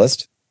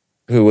journalist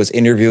who was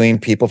interviewing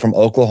people from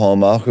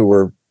Oklahoma who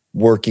were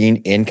working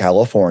in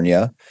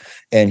California,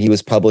 and he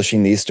was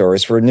publishing these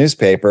stories for a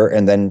newspaper.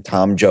 And then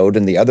Tom Joad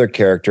and the other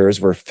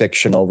characters were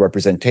fictional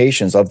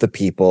representations of the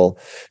people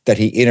that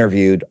he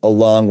interviewed,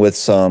 along with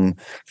some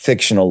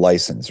fictional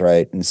license,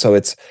 right? And so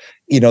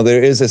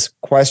there is this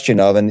question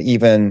of, and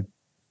even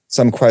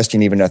some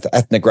question even at the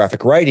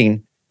ethnographic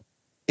writing,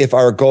 if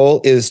our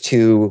goal is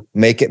to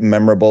make it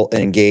memorable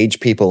and engage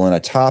people in a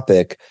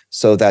topic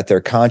so that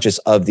they're conscious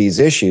of these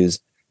issues,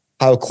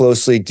 how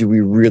closely do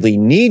we really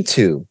need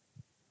to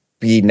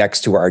be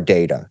next to our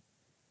data?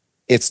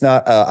 It's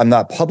not, I'm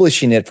not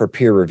publishing it for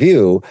peer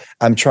review.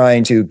 I'm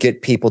trying to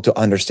get people to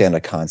understand a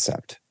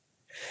concept.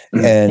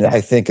 And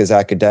I think as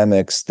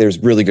academics, there's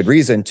really good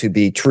reason to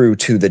be true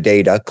to the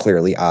data,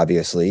 clearly,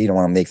 obviously. You don't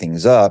want to make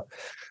things up.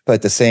 But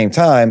at the same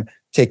time,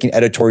 taking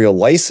editorial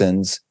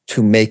license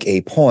to make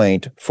a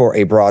point for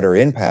a broader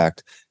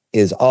impact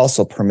is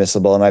also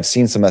permissible. And I've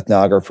seen some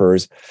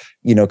ethnographers,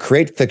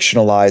 create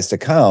fictionalized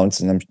accounts,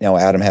 and now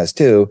Adam has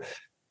too,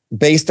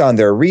 based on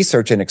their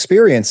research and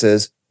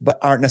experiences, but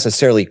aren't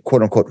necessarily,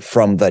 quote unquote,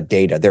 from the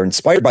data. They're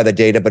inspired by the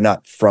data, but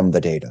not from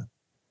the data.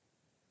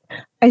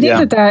 I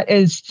think that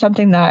is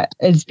something that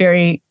is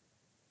very,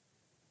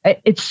 I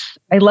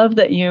love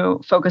that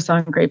you focus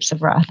on Grapes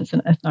of Wrath as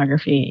an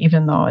ethnography,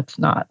 even though it's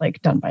not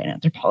like done by an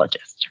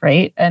anthropologist,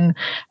 right? And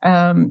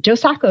Joe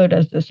Sacco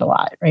does this a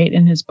lot, right?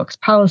 In his books,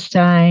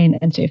 Palestine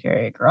and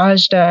Sefer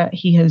Garajda,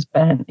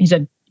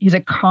 he's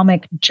a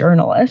comic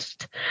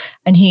journalist,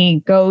 and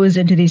he goes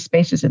into these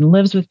spaces and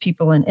lives with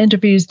people and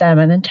interviews them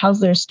and then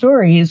tells their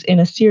stories in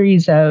a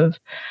series of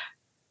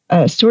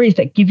stories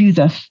that give you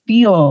the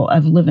feel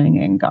of living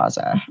in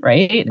Gaza,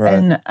 right?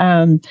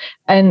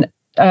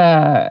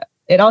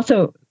 It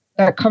also,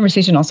 that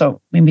conversation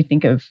also made me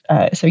think of,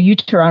 so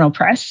Toronto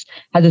Press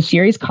has a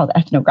series called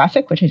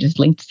Ethnographic, which I just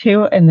linked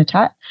to in the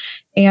chat.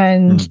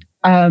 And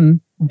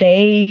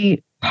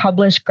they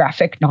publish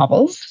graphic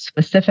novels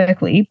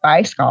specifically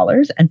by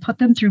scholars and put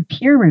them through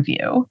peer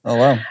review. Oh,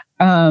 wow.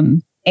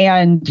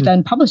 And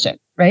then publish it,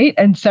 right?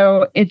 And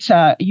so it's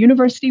a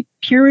university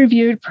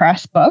peer-reviewed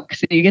press book.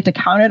 So you get to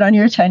count it on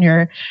your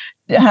tenure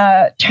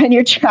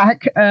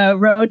track,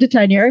 road to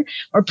tenure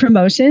or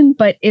promotion,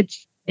 but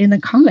it's in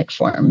a comic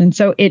form. And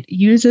so it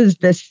uses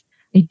this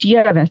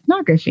idea of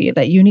ethnography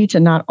that you need to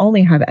not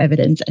only have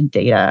evidence and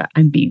data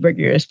and be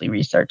rigorously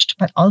researched,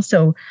 but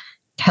also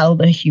tell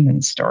the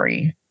human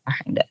story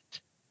behind it.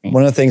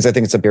 One of the things I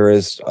think it's a beer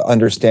is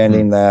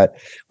understanding that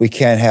we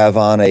can't have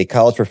on a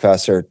college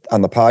professor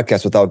on the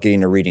podcast without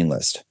getting a reading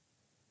list.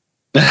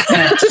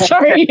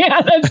 Sorry,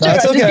 yeah, that's true.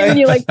 That's I'm just giving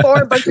you like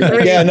 4 books to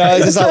read. Yeah, no,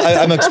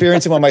 I'm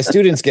experiencing what my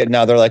students get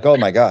now. They're like, oh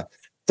my God.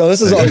 So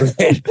this is all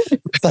great.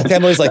 It's like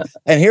Emily's like,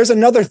 and here's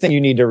another thing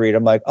you need to read.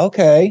 I'm like,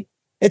 okay,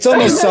 it's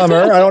almost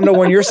summer. I don't know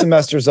when your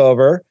semester's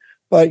over,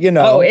 but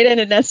Oh, it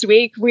ended next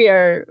week.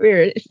 We're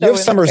you have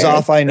summers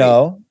off, I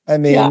know. I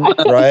mean,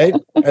 right?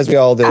 As we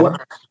all do.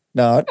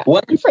 No,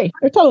 they're free.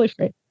 They're totally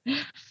free.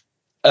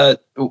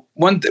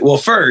 Well,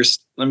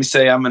 first, let me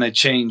say I'm going to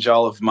change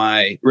all of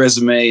my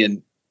resume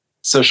and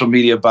social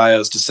media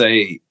bios to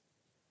say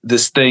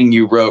this thing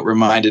you wrote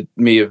made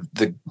me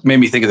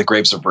think of the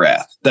Grapes of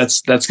Wrath.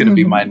 That's going to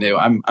be my new.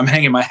 I'm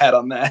hanging my hat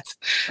on that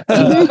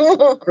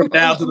from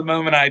now to the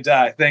moment I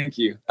die. Thank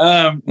you.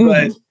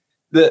 But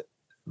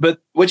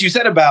what you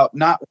said about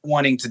not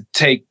wanting to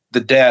take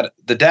the data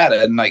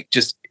and like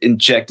just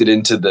inject it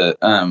into the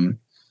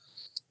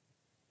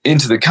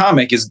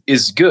comic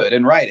is good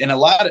and right. And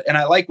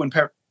I like when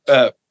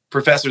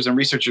professors and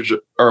researchers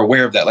are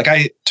aware of that. Like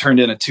I turned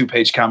in a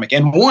 2-page comic,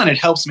 and it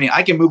helps me.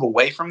 I can move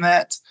away from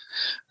that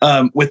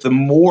with the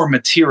more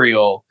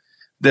material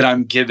that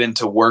I'm given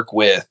to work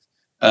with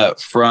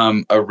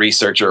from a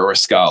researcher or a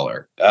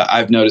scholar.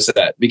 I've noticed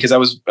that because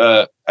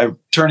I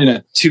turned in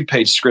a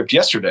 2-page script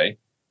yesterday,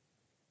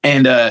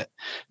 and the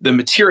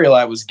material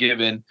I was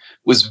given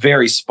was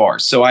very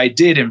sparse. So I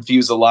did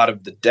infuse a lot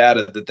of the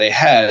data that they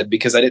had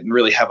because I didn't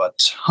really have a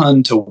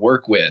ton to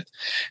work with.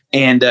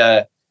 And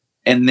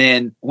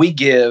then we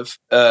give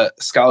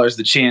scholars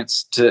the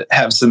chance to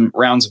have some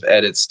rounds of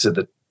edits to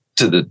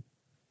the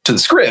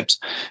script.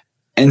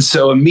 And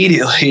so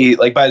immediately,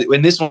 like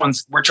when this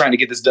one's, we're trying to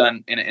get this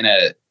done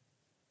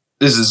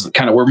this is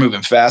kind of, we're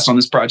moving fast on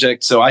this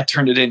project. So I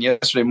turned it in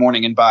yesterday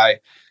morning, and by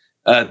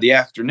the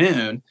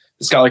afternoon,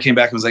 the scholar came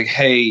back and was like,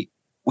 hey,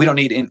 we don't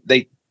need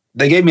they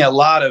gave me a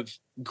lot of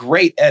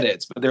great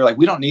edits, but they're like,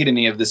 we don't need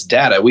any of this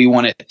data. We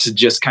want it to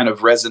just kind of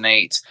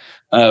resonate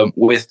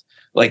with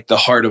like the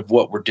heart of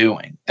what we're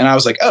doing. And I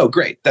was like, oh,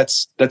 great.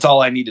 That's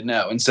all I need to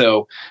know. And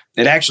so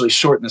it actually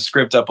shortened the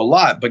script up a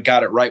lot, but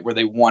got it right where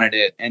they wanted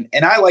it. And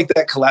I like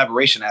that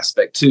collaboration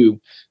aspect too,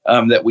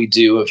 that we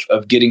do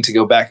of getting to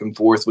go back and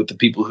forth with the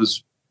people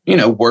whose,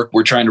 work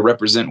we're trying to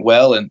represent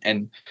well.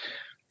 And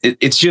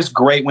it's just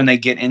great when they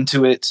get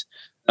into it.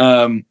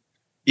 Daniel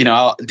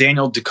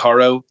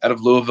DeCaro out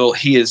of Louisville,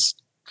 he is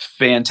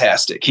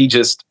fantastic.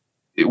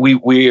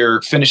 We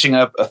are finishing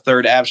up a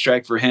 3rd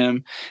abstract for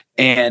him.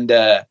 And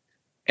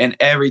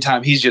every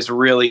time he's just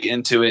really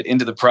into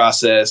the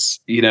process,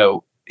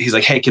 he's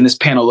like, hey, can this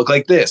panel look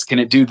like this? Can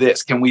it do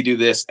this? Can we do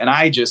this? And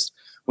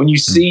when you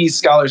see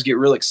scholars get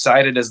real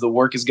excited as the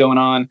work is going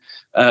on,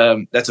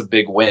 that's a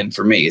big win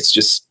for me. It's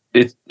just,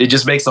 it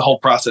just makes the whole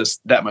process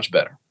that much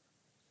better.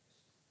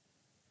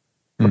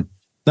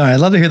 No,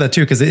 I'd love to hear that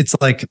too. Cause it's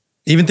like,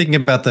 even thinking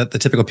about the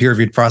typical peer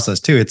reviewed process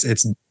too,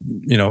 it's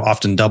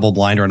often double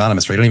blind or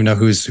anonymous, right? You don't even know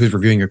who's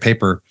reviewing your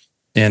paper,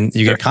 and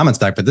you get comments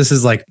back. But this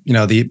is like,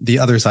 the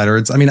other side, or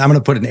I'm going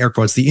to put in air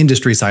quotes, the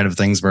industry side of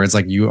things, where it's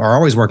like you are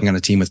always working on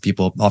a team with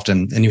people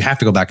often, and you have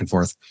to go back and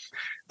forth.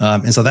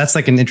 And so that's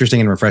like an interesting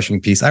and refreshing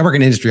piece. I work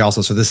in industry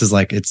also, so this is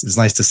like it's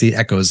nice to see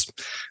echoes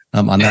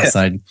on that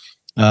side.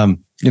 Of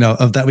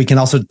that, we can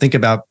also think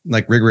about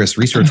like rigorous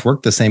research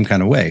work the same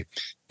kind of way.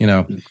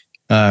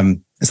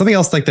 Something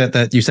else like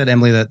that you said,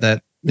 Emily,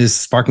 that is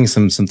sparking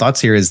some thoughts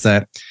here is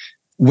that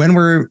when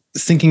we're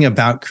thinking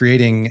about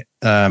creating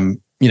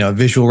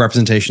visual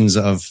representations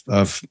of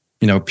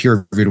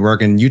peer-reviewed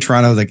work, and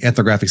Toronto, the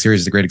ethnographic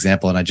series is a great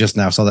example. And I just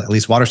now saw that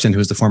Elise Waterston, who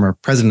is the former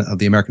president of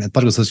the American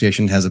Ethnographical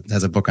Association, has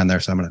a book on there.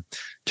 So I'm going to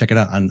check it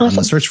out on the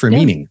search for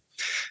meaning.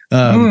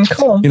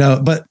 Cool.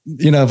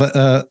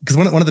 Because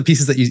one of the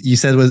pieces that you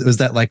said was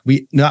that like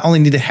we not only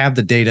need to have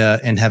the data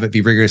and have it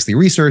be rigorously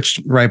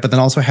researched, right, but then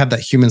also have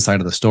that human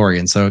side of the story.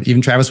 And so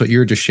even Travis, what you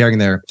were just sharing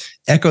there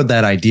echoed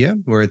that idea,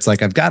 where it's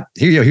like, I've got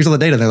here's all the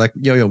data. And they're like,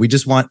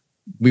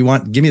 we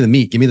want, give me the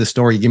meat, give me the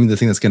story, give me the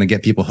thing that's going to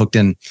get people hooked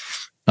in.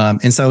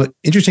 And so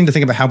interesting to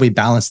think about how we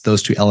balance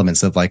those two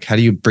elements of like, how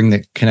do you bring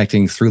the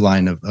connecting through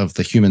line of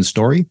the human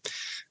story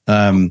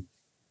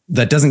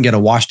that doesn't get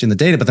washed in the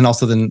data, but then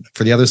also then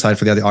for the other side,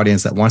 for the other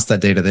audience that wants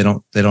that data, they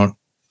don't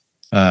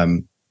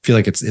feel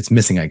like it's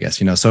missing, I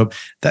guess, So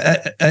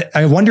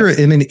I wonder,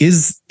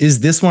 is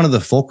this one of the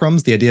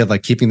fulcrums, the idea of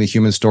like keeping the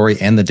human story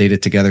and the data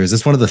together? Is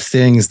this one of the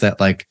things that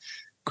like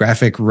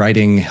graphic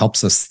writing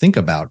helps us think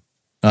about,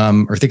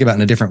 or think about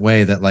in a different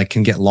way that like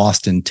can get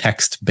lost in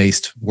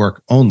text-based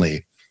work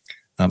only?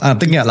 I'm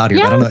thinking out loud here,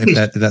 but I don't know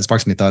if that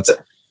sparks any thoughts.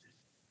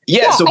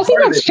 Yeah, so I think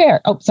that's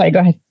fair. Oh, sorry, go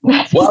ahead.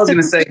 Well, I was going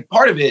to say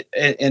part of it,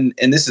 and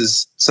this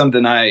is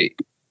something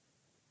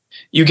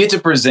you get to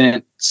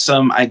present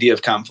some idea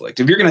of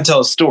conflict. If you're going to tell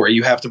a story,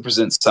 you have to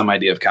present some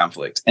idea of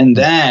conflict, and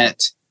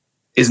that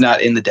is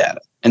not in the data,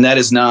 and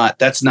that's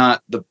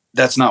not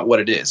what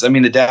it is. I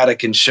mean, the data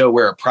can show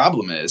where a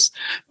problem is,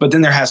 but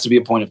then there has to be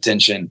a point of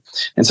tension,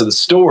 and so the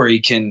story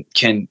can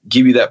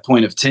give you that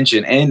point of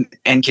tension and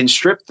can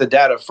strip the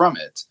data from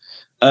it,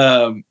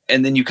 and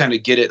then you kind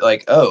of get it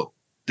like, oh,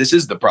 this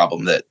is the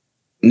problem that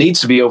needs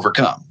to be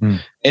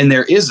overcome. And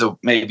there is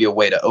maybe a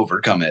way to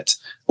overcome it,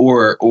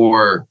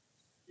 or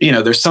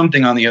there's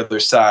something on the other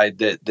side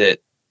that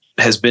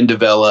has been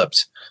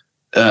developed.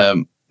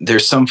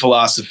 There's some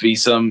philosophy,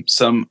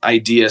 some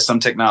idea, some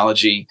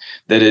technology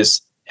that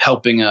is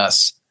helping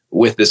us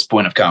with this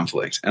point of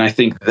conflict. And I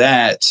think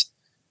that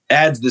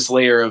adds this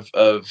layer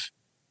of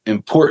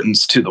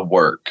importance to the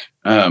work.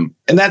 And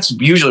that's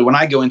usually when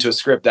I go into a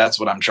script, that's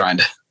what I'm trying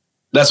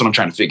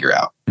to figure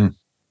out.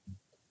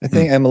 I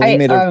think Emily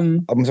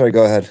I'm sorry,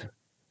 go ahead.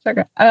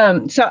 Sorry.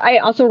 So I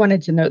also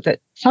wanted to note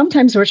that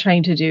sometimes we're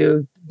trying to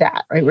do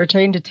that, right? We're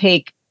trying to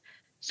take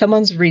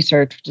someone's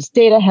research, which is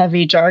data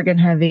heavy, jargon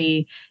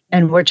heavy,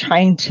 and we're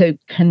trying to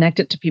connect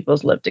it to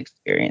people's lived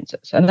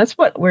experiences. And that's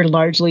what we're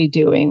largely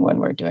doing when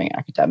we're doing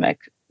academic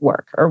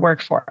work or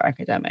work for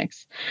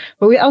academics.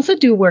 But we also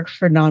do work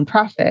for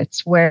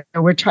nonprofits where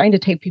we're trying to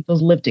take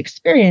people's lived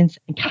experience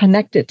and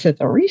connect it to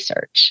the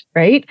research,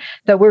 right?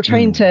 That we're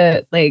trying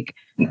to like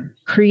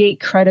create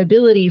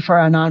credibility for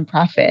a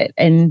nonprofit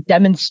and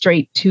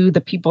demonstrate to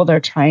the people they're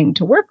trying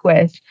to work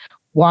with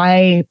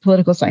why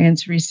political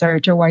science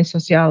research or why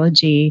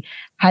sociology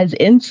has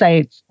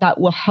insights that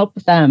will help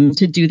them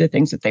to do the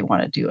things that they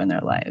want to do in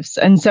their lives.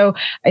 And so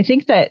I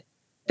think that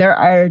there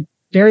are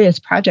various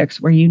projects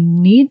where you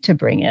need to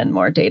bring in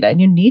more data and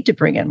you need to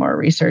bring in more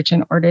research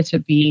in order to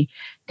be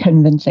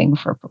convincing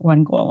for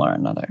one goal or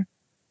another.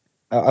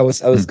 I was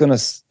going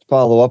to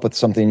follow up with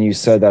something you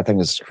said that I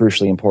think is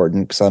crucially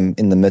important, because I'm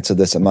in the midst of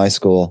this at my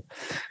school.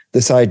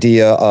 This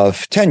idea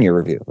of tenure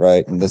review,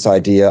 right? And this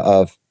idea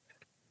of,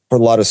 for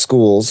a lot of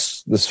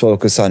schools, this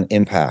focus on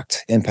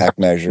impact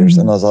measures.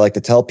 And as I like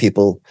to tell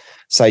people,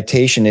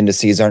 citation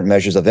indices aren't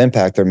measures of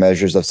impact, they're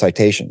measures of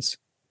citations.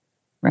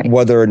 Right.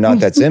 Whether or not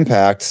that's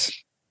impact,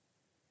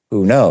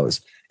 who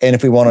knows? And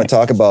if we want to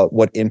talk about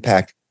what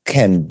impact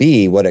can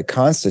be, what it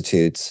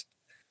constitutes,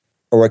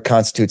 or what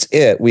constitutes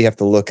it, we have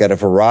to look at a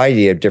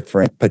variety of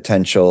different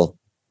potential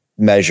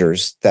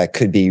measures that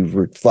could be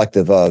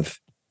reflective of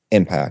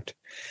impact.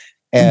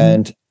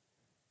 And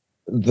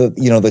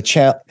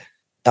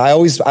I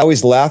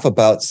always laugh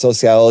about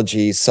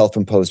sociology's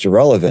self-imposed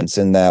irrelevance,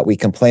 in that we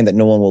complain that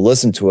no one will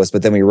listen to us,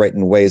 but then we write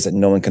in ways that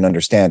no one can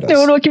understand us.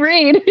 No one can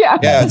read. Yeah.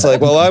 It's like,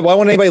 well, why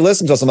won't anybody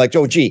listen to us? I'm like,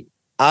 oh, gee,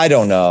 I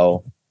don't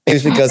know.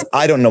 It's because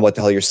I don't know what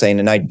the hell you're saying,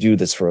 and I do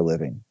this for a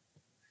living.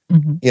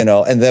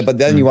 But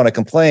then you want to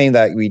complain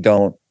that we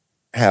don't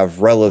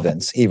have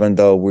relevance, even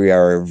though we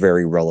are a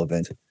very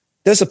relevant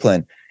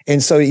discipline.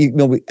 And so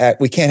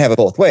we can't have it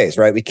both ways,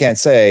 right? We can't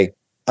say,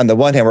 on the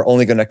one hand, we're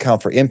only going to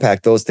account for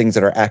impact, those things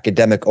that are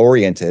academic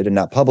oriented and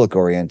not public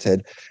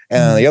oriented.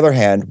 And on the other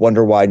hand,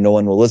 wonder why no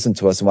one will listen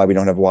to us and why we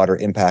don't have wider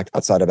impact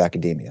outside of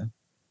academia.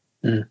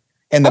 And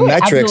the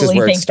metrics is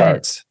where it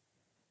starts.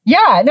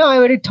 I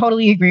would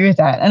totally agree with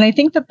that. And I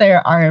think that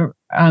there are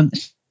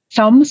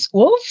some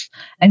schools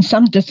and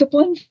some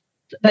disciplines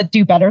that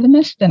do better than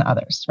this than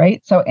others,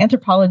 right? So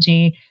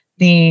anthropology,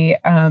 the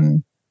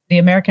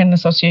American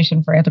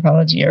Association for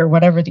Anthropology, or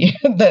whatever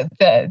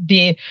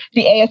the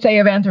ASA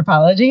of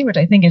Anthropology, which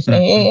I think is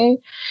AAA,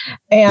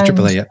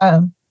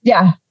 and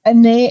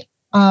and they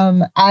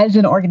as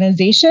an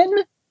organization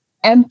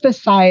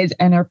emphasize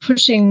and are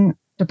pushing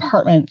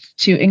departments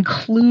to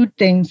include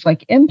things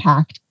like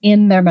impact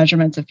in their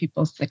measurements of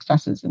people's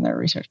successes in their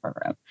research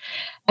program.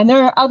 And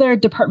there are other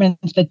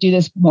departments that do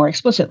this more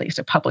explicitly.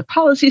 So public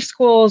policy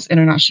schools,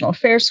 international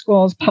affairs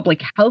schools,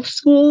 public health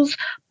schools,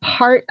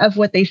 part of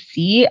what they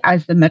see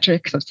as the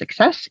metrics of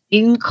success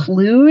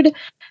include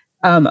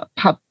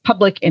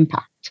public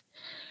impact.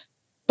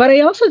 But I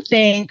also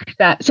think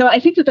that, so I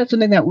think that that's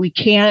something that we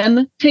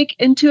can take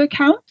into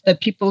account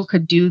that people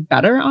could do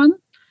better on.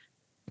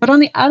 But on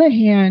the other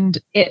hand,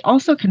 it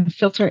also can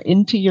filter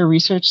into your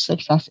research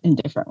success in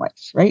different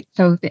ways, right?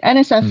 So the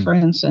NSF, for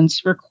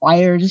instance,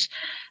 requires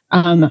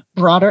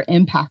broader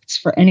impacts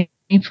for any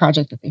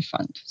project that they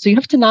fund. So you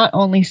have to not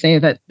only say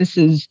that this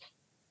is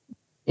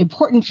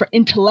important for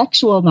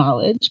intellectual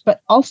knowledge,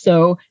 but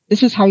also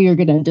this is how you're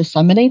going to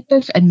disseminate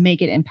this and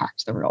make it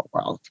impact the real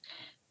world.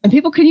 And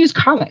people can use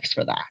comics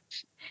for that.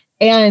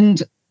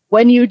 And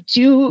when you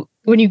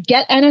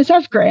get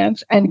NSF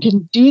grants and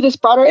can do this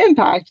broader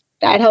impact,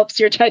 that helps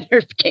your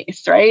tenure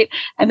case, right?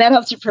 And that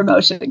helps your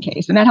promotion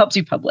case, and that helps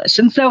you publish.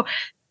 And so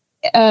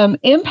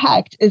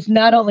impact is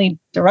not only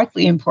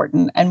directly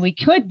important, and we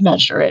could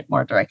measure it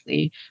more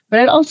directly,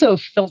 but it also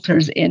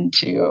filters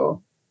into,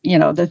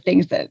 the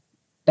things that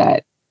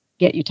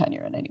get you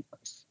tenure in any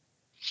place.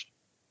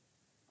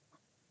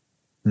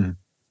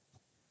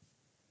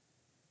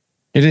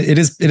 It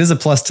is a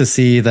plus to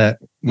see that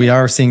we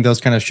are seeing those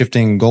kind of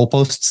shifting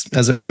goalposts,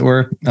 as it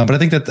were. But I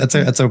think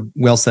that's a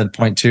well said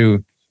point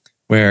too,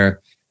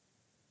 where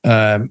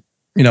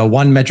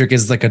one metric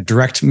is like a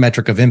direct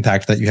metric of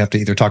impact that you have to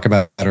either talk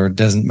about or it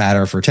doesn't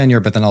matter for tenure.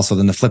 But then also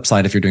the flip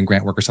side, if you're doing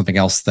grant work or something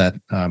else that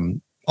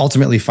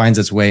ultimately finds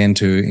its way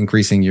into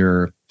increasing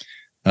your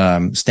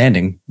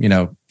standing,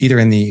 either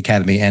in the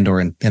academy and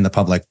or in the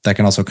public, that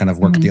can also kind of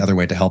work the other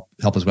way to help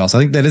as well. So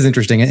I think that is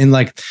interesting. And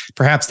like,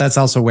 perhaps that's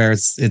also where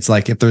it's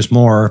like, if there's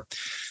more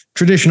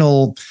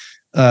traditional,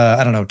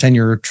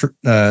 tenure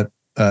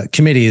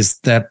committees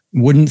that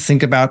wouldn't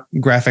think about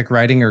graphic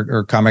writing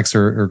or comics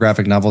or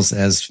graphic novels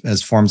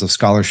as forms of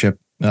scholarship,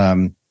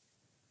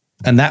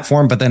 and that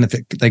form, but then if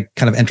they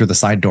kind of enter the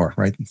side door,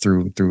 right,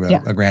 through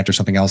a grant or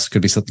something else,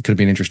 could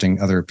be an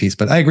interesting other piece.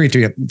 But I agree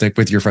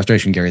with your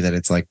frustration, Gary, that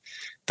it's like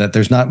that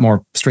there's not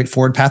more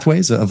straightforward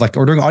pathways of like,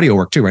 or doing audio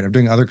work too, right? Or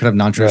doing other kind of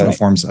non-traditional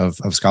forms of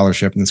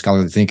scholarship and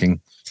scholarly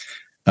thinking.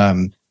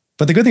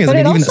 But the good thing is,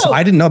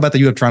 I didn't know about the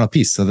U of Toronto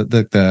piece. So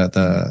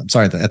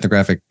the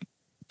ethnographic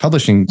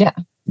publishing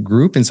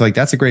group, and so like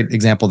that's a great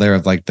example there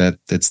of like that.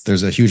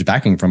 There's a huge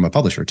backing from a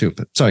publisher too.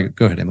 But sorry,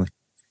 go ahead, Emily.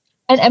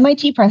 And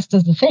MIT Press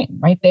does the same,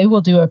 right? They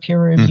will do a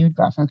peer-reviewed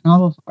graphic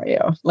novel for you.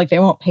 Like, they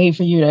won't pay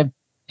for you to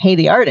pay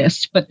the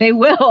artist, but they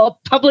will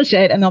publish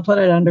it and they'll put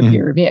it under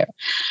peer review.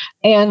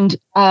 And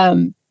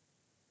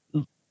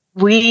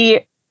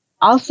we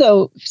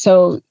also,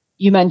 so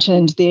you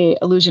mentioned the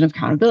illusion of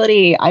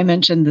accountability. I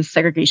mentioned the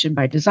segregation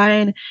by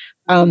design.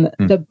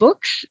 The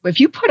books, if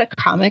you put a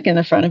comic in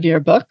the front of your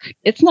book,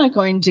 it's not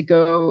going to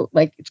go,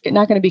 like, it's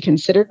not going to be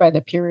considered by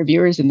the peer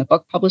reviewers in the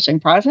book publishing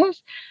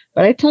process.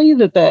 But I tell you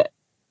that the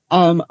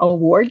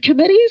award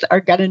committees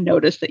are going to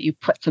notice that you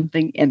put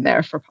something in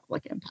there for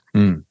public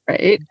impact,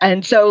 right?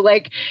 And so,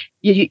 like,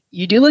 you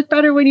do look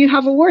better when you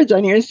have awards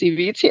on your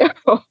CV too.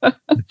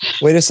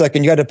 Wait a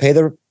second, you got to pay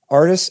the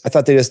artists? I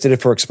thought they just did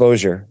it for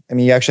exposure. I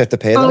mean, you actually have to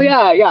pay them. Oh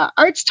yeah.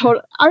 Art's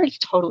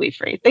totally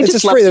free. It's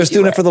just free. They're just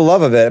doing it for the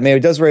love of it. I mean,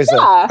 it does raise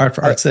art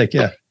for art's sake.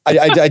 Yeah.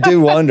 I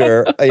do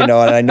wonder, and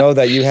I know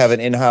that you have an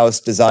in-house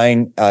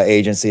design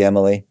agency,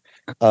 Emily,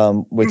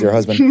 with your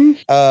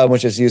husband,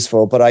 which is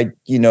useful. But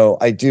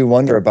I do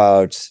wonder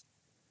about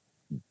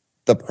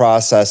the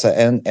process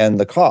and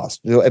the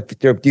cost.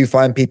 Do you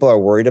find people are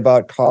worried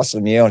about costs?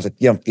 And you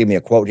don't give me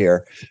a quote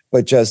here,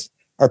 but just,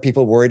 are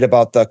people worried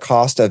about the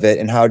cost of it?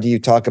 And how do you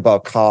talk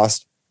about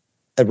cost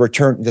and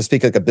return, to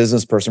speak like a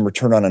business person,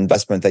 return on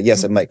investment, that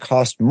yes, it might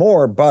cost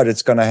more, but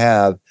it's going to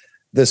have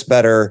this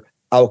better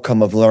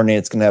outcome of learning.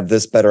 It's going to have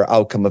this better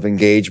outcome of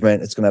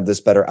engagement. It's going to have this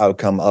better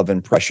outcome of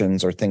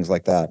impressions or things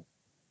like that.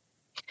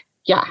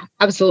 Yeah,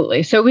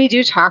 absolutely. So we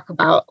do talk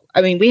about,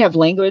 we have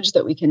language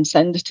that we can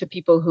send to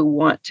people who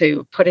want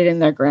to put it in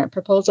their grant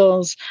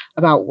proposals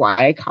about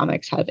why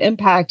comics have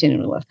impact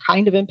and what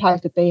kind of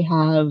impact that they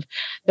have.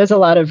 There's a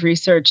lot of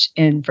research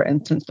in, for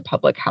instance, the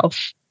public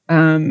health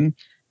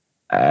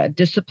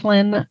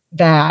discipline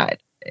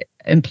that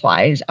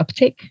implies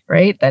uptake,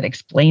 right? That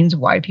explains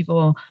why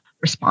people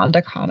respond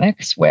to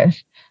comics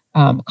with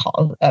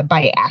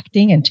by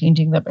acting and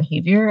changing their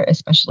behavior,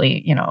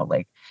 especially,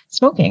 like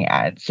smoking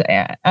ads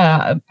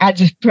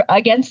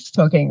against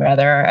smoking,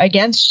 rather,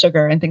 against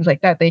sugar and things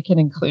like that. They can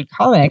include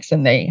comics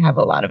and they have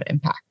a lot of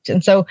impact.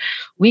 And so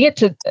we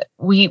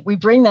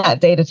bring that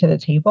data to the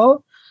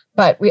table,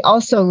 but we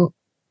also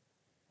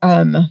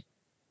are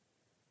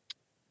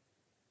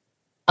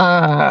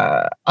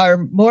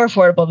more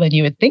affordable than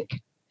you would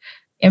think,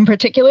 in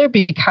particular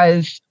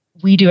because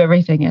we do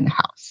everything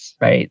in-house,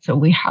 right? So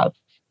we have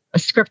a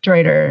script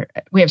writer,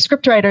 we have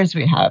script writers,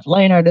 we have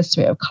line artists,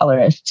 we have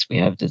colorists, we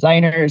have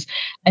designers,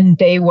 and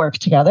they work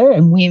together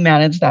and we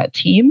manage that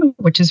team,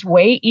 which is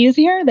way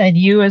easier than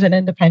you as an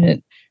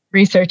independent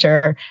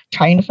researcher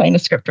trying to find a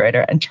script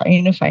writer and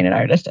trying to find an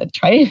artist and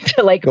trying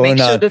to make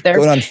sure that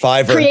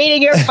they're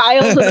creating your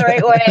files in the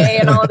right way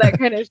and all that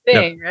kind of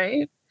thing,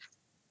 right?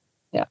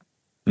 Yeah.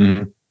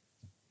 Mm-hmm.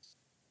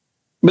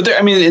 But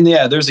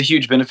there's a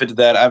huge benefit to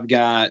that. I've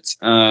got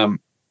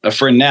a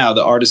friend now,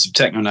 the artist of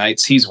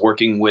Technonights. He's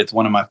working with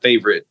one of my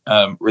favorite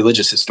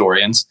religious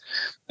historians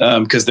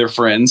because they're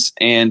friends,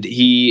 and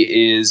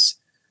he is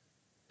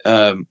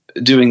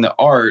doing the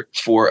art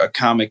for a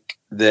comic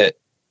that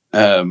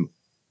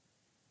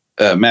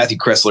Matthew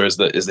Kressler is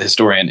the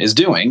historian is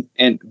doing,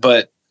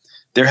 but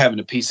they're having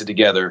to piece it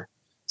together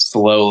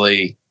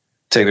slowly,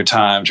 take their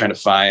time, trying to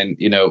find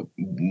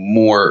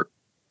more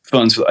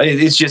funds.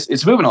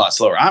 It's moving a lot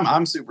slower.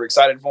 I'm super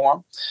excited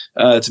for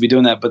them to be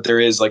doing that, but there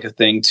is like a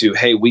thing to,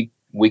 hey, we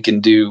can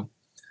do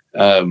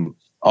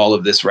all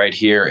of this right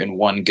here in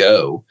one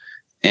go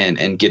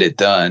and get it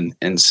done.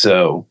 And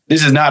so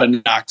this is not a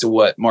knock to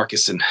what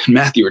Marcus and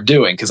Matthew are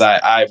doing, because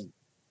I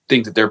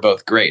think that they're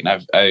both great,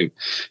 and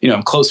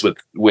I'm close with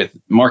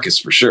Marcus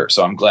for sure,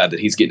 so I'm glad that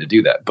he's getting to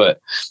do that. But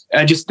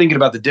I'm just thinking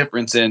about the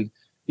difference in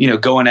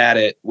going at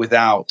it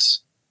without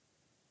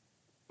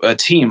a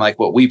team like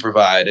what we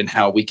provide and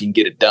how we can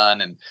get it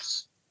done, and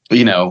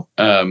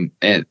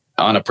and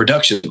on a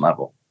production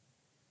level,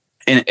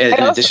 in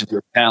addition to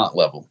a talent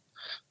level.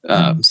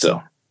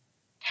 So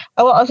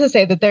I will also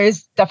say that there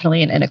is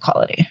definitely an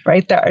inequality,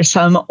 right? There are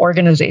some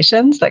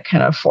organizations that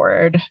can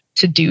afford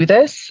to do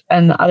this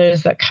and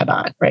others that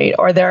cannot, right?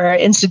 Or there are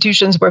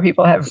institutions where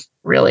people have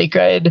really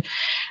good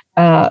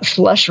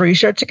flush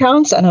research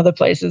accounts and other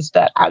places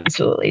that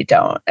absolutely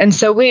don't. And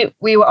so we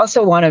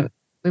also want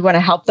to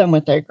help them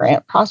with their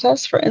grant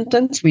process. For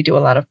instance, we do a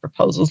lot of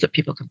proposals that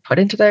people can put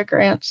into their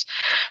grants,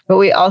 but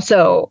we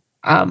also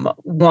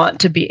want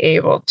to be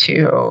able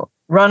to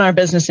run our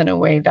business in a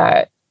way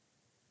that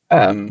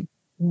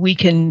we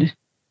can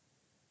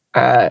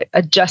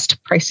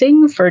adjust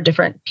pricing for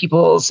different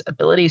people's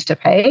abilities to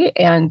pay,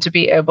 and to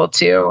be able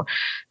to,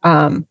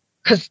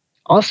 because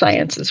all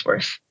science is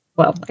worth,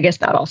 well, I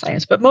guess not all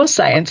science, but most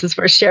science is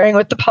worth sharing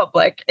with the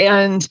public.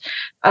 And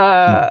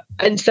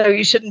so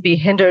you shouldn't be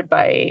hindered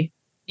by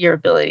your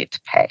ability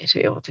to pay to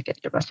be able to get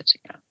your messaging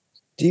out.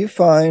 Do you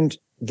find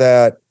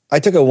that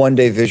I took a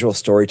 1-day visual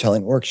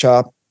storytelling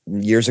workshop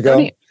years ago?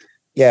 Right.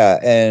 Yeah.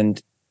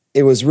 And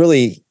it was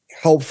really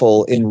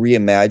helpful in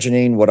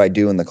reimagining what I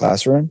do in the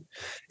classroom.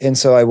 And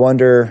so I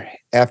wonder,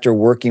 after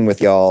working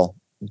with y'all,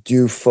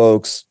 is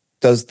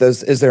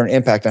there an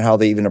impact on how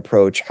they even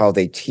approach how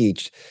they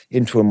teach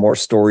into a more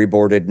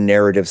storyboarded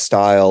narrative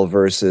style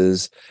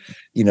versus,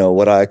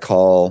 what I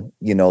call,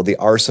 the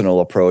arsenal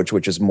approach,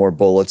 which is more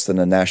bullets than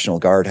the National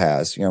Guard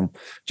has,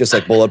 just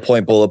like bullet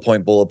point, bullet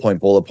point, bullet point,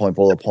 bullet point,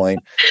 bullet point,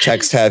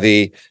 text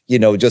heavy,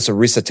 just a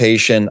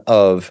recitation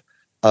of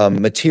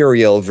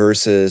material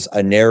versus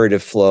a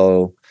narrative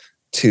flow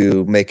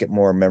to make it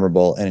more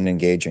memorable and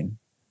engaging?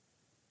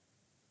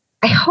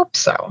 I hope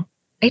so.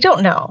 I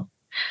don't know.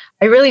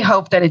 I really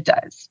hope that it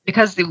does,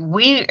 because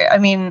when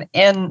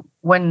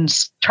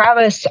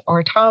Travis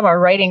or Tom are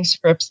writing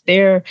scripts,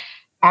 they're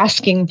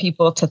asking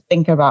people to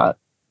think about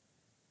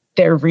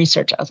their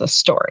research as a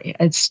story,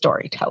 as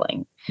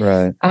storytelling.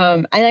 Right.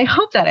 And I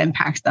hope that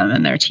impacts them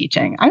in their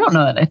teaching. I don't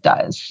know that it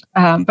does,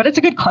 but it's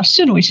a good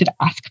question. We should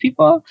ask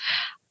people.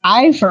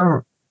 I've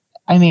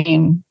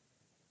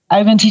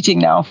been teaching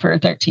now for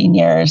 13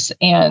 years,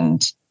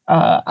 and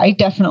I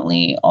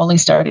definitely only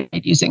started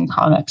using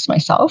comics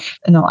myself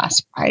in the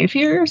last 5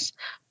 years,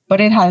 but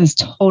it has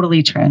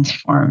totally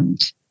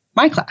transformed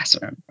my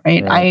classroom,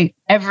 right?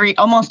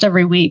 Almost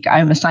every week,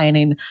 I'm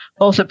assigning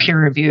both a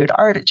peer-reviewed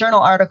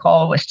journal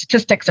article with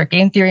statistics or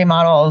game theory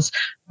models,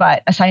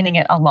 but assigning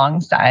it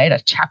alongside a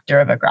chapter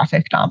of a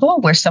graphic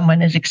novel where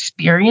someone is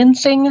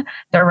experiencing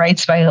the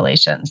rights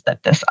violations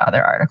that this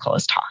other article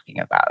is talking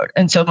about.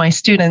 And so my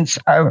students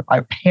are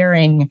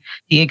pairing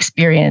the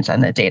experience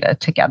and the data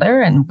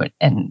together, and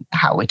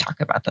how we talk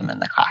about them in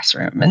the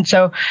classroom. And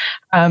so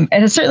it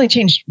has certainly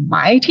changed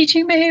my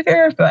teaching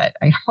behavior, but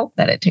I hope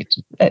that it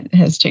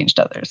has changed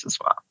others as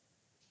well.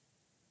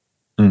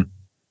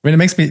 It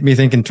makes me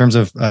think in terms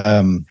of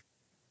the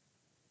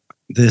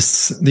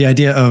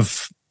idea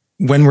of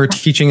when we're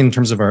teaching in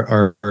terms of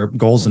our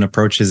goals and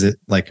approach. Is it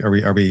like, are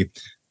we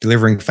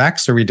delivering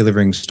facts, or are we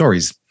delivering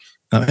stories?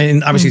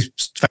 And obviously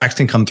facts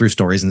can come through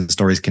stories, and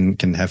stories can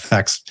have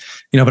facts,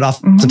 but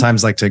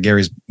oftentimes, like to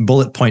Gary's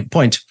bullet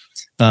point,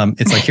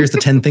 it's like, here's the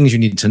 10 things you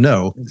need to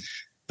know.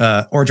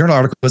 Or a journal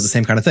article is the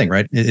same kind of thing,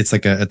 right? It's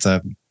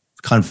a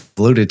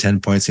convoluted 10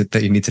 points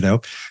that you need to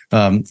know.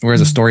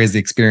 Whereas a story is the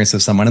experience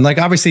of someone. And like,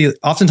 obviously,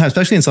 oftentimes,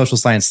 especially in social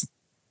science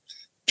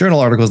journal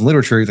articles and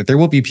literature, like there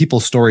will be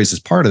people's stories as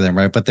part of them,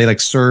 right? But they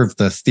like serve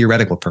the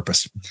theoretical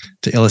purpose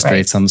to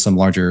illustrate some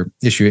larger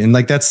issue. And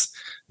like that's, I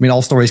mean,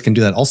 all stories can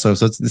do that also.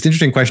 So it's this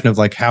interesting question of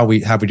like how we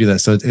do that.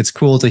 So it's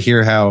cool to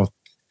hear how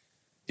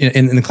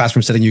in the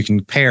classroom setting you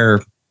can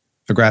pair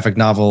a graphic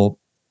novel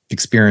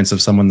experience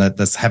of someone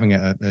that's having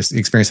a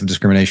experience of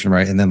discrimination,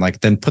 right? And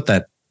then put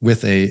that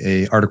with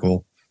a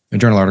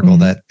journal article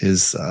that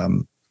is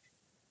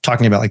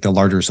talking about like the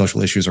larger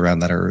social issues around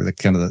that, or the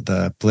kind of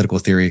the political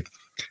theory.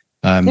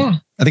 I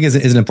think is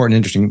an important,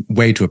 interesting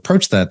way to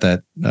approach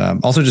that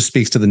also just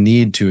speaks to the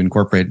need to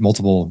incorporate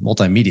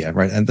multimedia,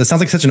 right? And that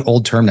sounds like such an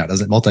old term now,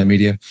 doesn't it?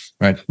 Multimedia,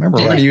 right? Remember,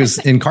 we're going to use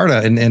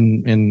Encarta in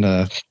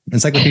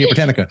Encyclopedia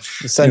Britannica.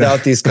 Send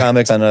out these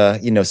comics on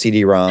a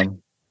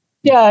CD-ROM.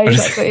 Yeah,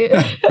 exactly.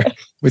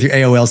 With your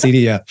AOL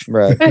CD, yeah.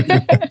 Right.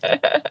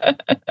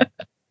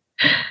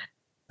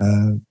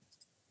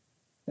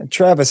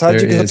 Travis, how'd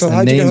you get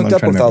hooked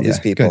up with all these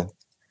people?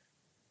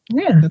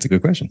 Yeah, that's a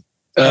good question.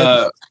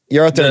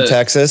 You're out there in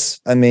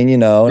Texas. I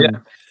mean,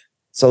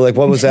 so like,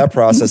 what was that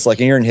process like?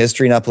 And you're in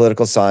history, not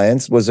political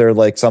science. Was there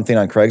like something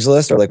on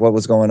Craigslist, or like what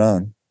was going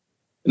on?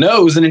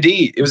 No, it was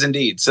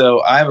Indeed.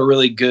 So I have a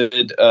really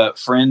good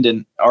friend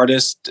and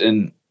artist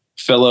and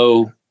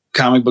fellow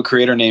comic book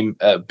creator named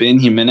Ben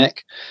Humanic,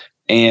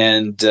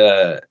 and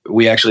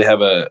we actually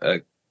have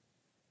a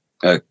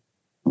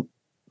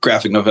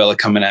graphic novella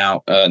coming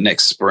out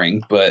next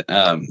spring, but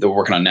that we're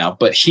working on now.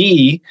 But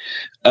he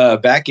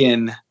back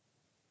in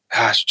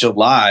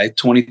July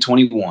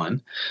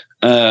 2021,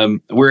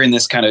 we're in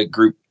this kind of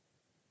group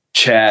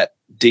chat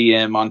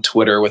DM on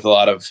Twitter with a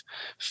lot of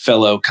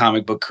fellow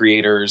comic book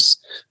creators.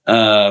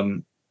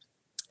 And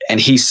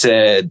he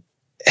said,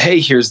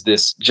 hey, here's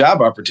this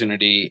job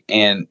opportunity.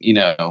 And,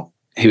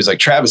 he was like,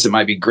 Travis, it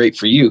might be great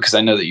for you, because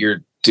I know that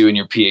you're doing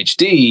your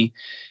PhD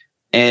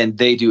and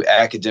they do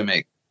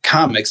academic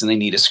comics and they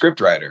need a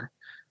script writer.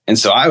 And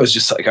so I was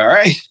just like, all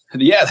right,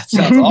 yeah, that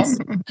sounds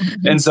awesome.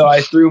 And so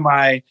I threw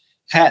my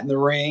hat in the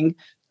ring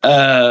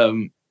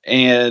and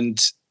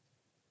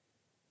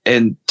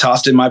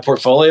tossed in my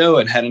portfolio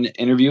and had an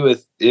interview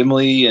with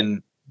Emily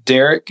and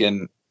Derek,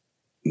 and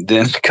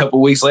then a couple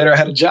of weeks later I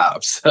had a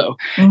job. So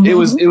it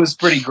was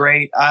pretty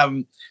great.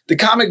 The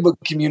comic book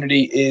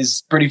community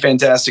is pretty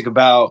fantastic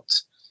about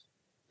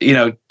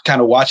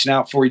kind of watching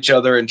out for each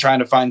other and trying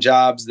to find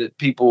jobs that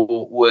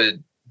people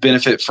would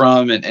benefit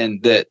from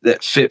and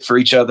that fit for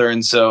each other.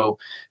 And so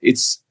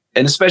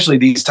and especially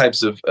these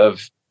types of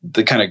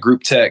the kind of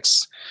group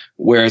texts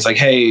where it's like,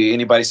 hey,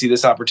 anybody see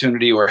this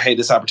opportunity, or hey,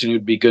 this opportunity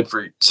would be good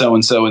for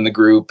so-and-so in the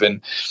group.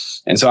 And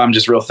so I'm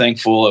just real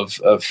thankful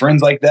of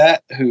friends like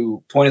that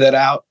who pointed that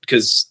out,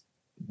 because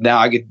now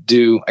I get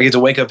to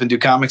wake up and do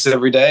comics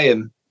every day,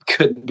 and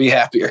couldn't be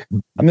happier.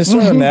 I'm just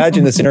trying to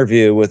imagine this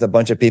interview with a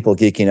bunch of people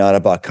geeking out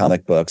about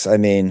comic books. I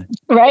mean,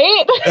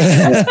 right?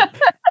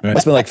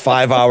 It's been like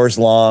 5 hours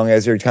long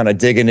as you're kind of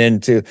digging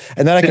into,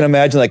 and then I can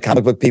imagine like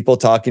comic book people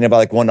talking about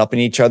like one-upping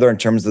each other in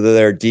terms of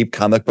their deep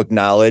comic book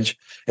knowledge.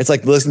 It's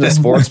like listening to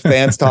sports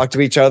fans talk to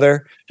each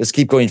other, just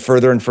keep going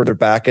further and further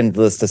back into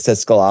the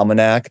statistical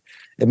almanac.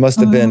 It must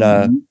have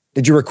been,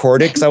 did you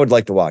record it? Because I would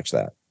like to watch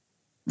that.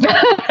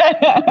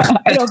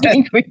 I don't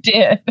think we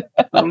did.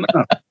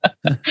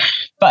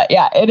 But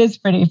yeah, it is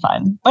pretty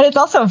fun. But it's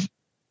also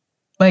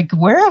like,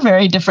 we're a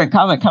very different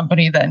comic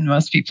company than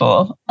most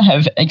people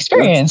have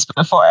experienced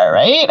before,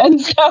 right?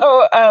 And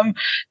so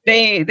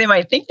they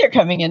might think they're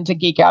coming in to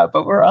geek out,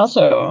 but we're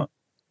also,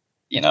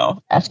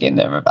 asking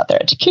them about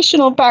their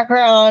educational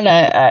background,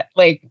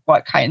 like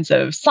what kinds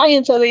of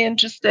science are they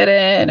interested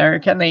in, or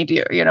can they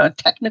do,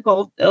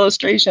 technical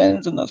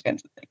illustrations and those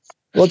kinds of things.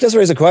 Well, it does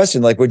raise a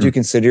question, like, would you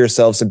consider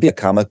yourselves to be a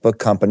comic book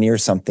company or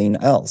something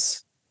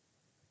else?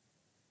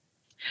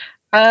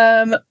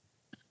 That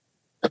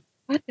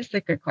is a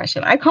good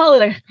question. I call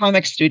it a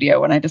comic studio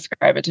when I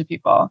describe it to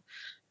people.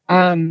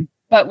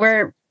 But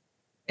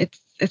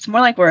it's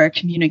more like we're a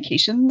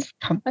communications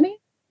company,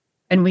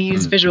 and we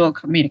use visual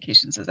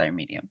communications as our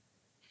medium.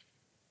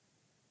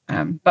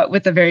 But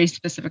with a very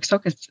specific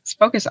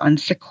focus on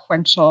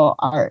sequential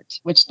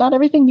art, which not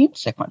everything needs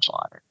sequential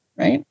art,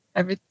 right?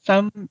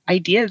 Some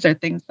ideas are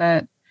things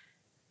that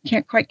you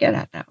can't quite get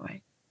at that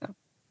way. So.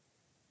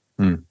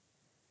 No,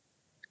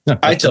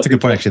 that's a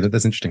good point, actually.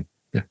 That's interesting.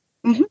 Yeah.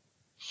 Mm-hmm.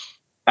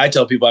 I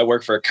tell people I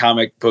work for a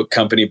comic book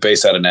company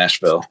based out of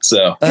Nashville.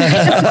 So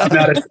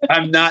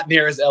I'm not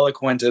near as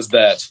eloquent as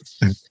that.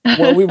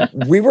 Well,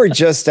 we were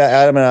just,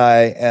 Adam and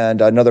I and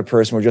another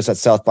person were just at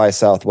South by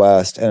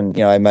Southwest. And,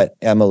 I met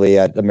Emily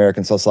at the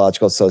American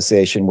Sociological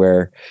Association,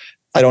 where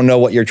I don't know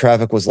what your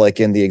traffic was like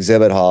in the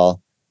exhibit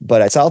hall,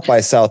 but at South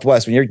by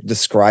Southwest, when you're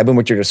describing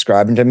what you're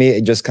describing to me,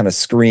 it just kind of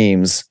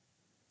screams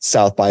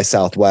South by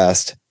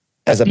Southwest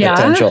as a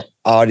potential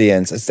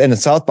audience. And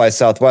South by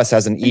Southwest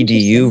has an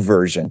EDU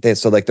version.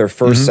 So like their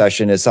first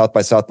session is South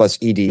by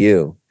Southwest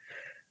EDU.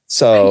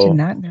 So I did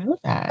not know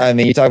that. I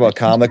mean, you talk about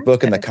comic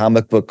book and the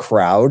comic book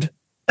crowd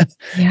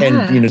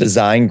and,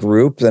 design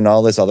group and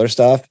all this other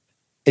stuff.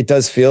 It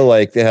does feel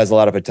like it has a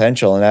lot of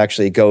potential, and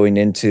actually going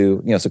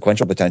into,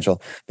 sequential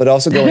potential, but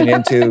also going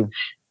into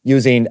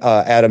using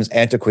Adam's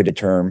antiquated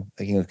term,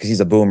 because he's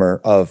a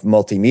boomer, of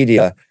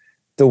multimedia,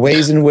 the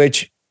ways in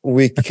which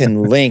we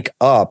can link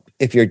up.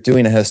 If you're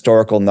doing a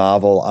historical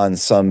novel on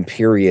some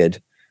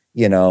period,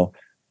 you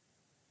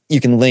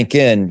can link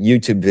in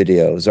YouTube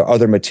videos or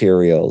other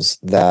materials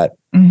that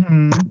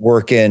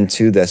work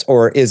into this.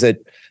 Or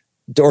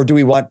do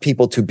we want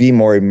people to be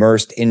more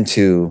immersed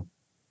into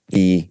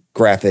the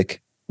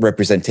graphic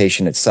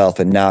representation itself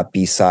and not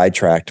be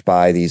sidetracked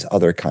by these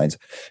other kinds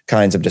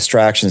of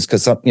distractions?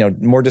 Because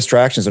more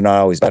distractions are not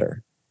always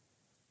better.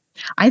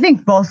 I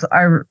think both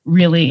are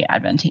really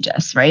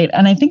advantageous, right?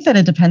 And I think that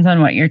it depends on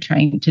what you're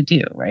trying to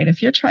do, right?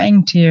 If you're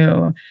trying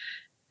to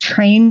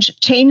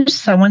change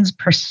someone's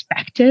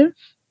perspective,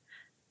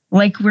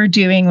 like we're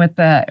doing with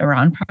the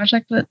Iran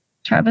project that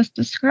Travis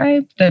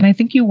described, then I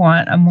think you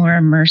want a more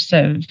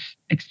immersive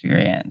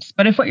experience.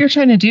 But if what you're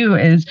trying to do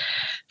is,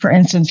 for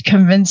instance,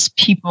 convince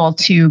people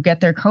to get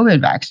their COVID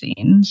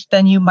vaccines,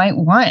 then you might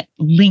want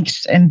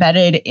links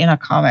embedded in a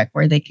comic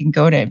where they can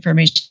go to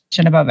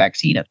information about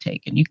vaccine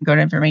uptake, and you can go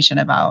to information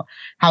about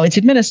how it's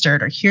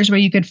administered, or here's where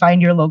you could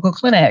find your local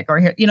clinic, or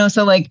here,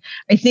 so like,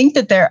 I think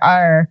that there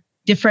are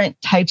different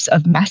types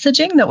of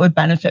messaging that would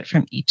benefit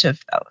from each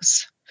of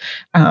those.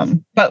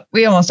 But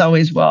we almost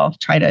always will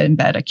try to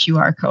embed a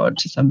QR code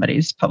to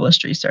somebody's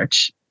published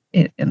research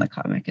in the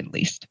comic, at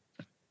least.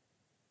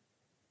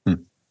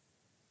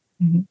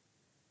 Mm-hmm.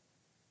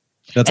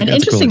 And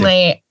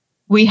interestingly,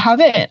 we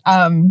haven't,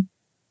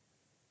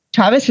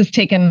 Travis has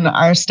taken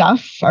our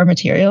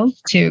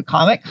materials to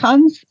Comic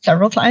Cons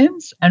several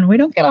times, and we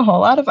don't get a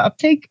whole lot of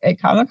uptake at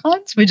Comic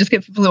Cons. We just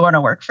get people who want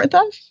to work for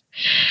us.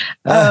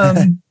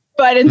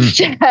 But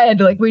instead,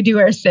 like, we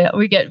do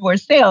we get more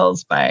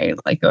sales by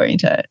like going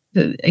to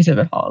the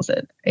exhibit halls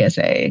at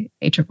ASA,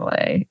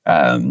 AAA,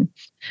 and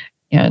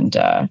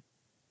the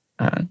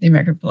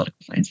American Political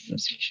Science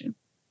Association.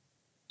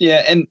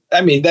 Yeah, and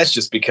I mean, that's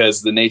just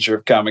because the nature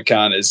of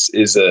Comic-Con is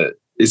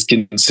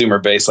consumer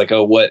based. Like,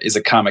 oh, what is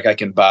a comic I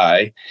can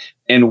buy?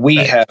 And we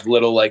have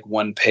little like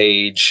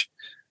 1-page,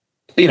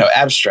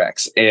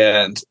 abstracts,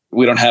 and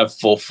we don't have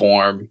full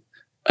form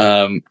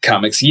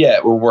comics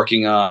yet. We're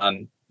working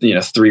on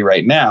 3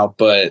 right now,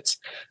 but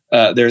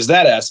there's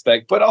that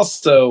aspect. But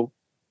also,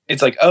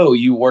 it's like, oh,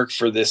 you work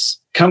for this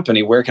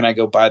company. Where can I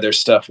go buy their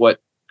stuff?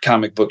 What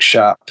comic book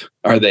shop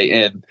are they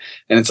in?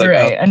 And it's like,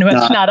 right. And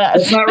it's not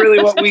us. It's not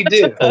really what we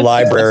do. The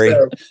library.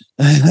 So,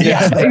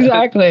 yeah,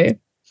 exactly.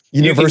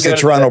 University of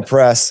Toronto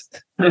Press.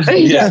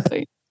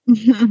 Exactly.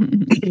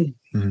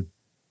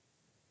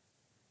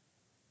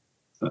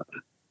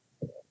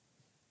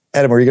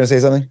 Adam, were you going to say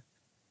something?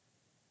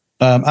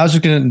 I was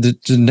just going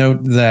to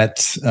note that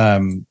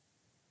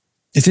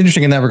it's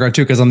interesting in that regard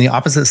too, because on the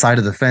opposite side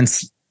of the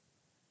fence,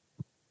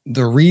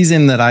 the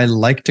reason that I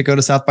like to go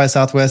to South by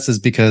Southwest is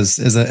because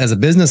as a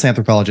business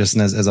anthropologist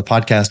and as a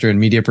podcaster and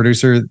media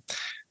producer,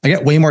 I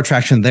get way more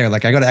traction there.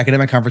 Like, I go to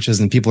academic conferences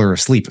and people are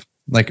asleep.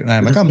 Like,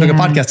 I'm like, I'm doing a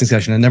podcasting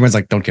session, and everyone's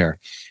like, don't care.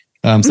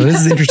 So this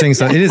is interesting.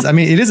 So it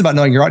is about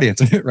knowing your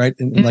audience, right?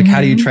 And like,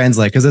 how do you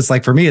translate? Because it's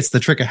like, for me, it's the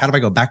trick of how do I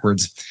go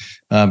backwards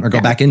or go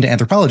back into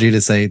anthropology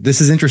to say, this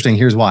is interesting,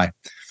 here's why.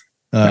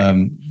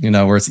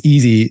 Where it's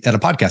easy at a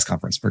podcast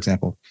conference, for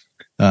example.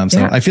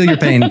 I feel your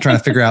pain trying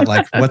to figure out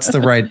like, what's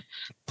the right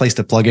place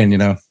to plug in,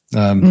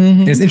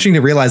 It's interesting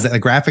to realize that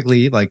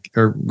graphically,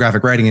 or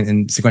graphic writing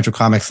and sequential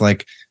comics,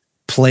 like,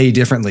 play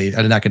differently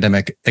at an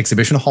academic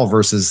exhibition hall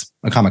versus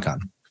a Comic-Con.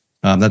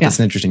 That's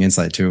an interesting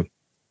insight too,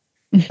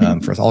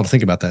 for us all to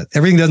think about that.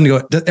 Everything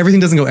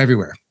doesn't go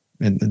everywhere.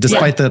 And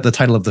despite the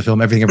title of the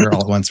film, Everything Everywhere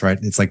All at Once, right?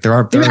 It's like there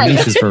are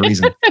niches for a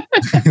reason.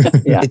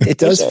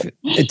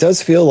 It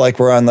does feel like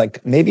we're on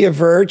like maybe a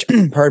verge,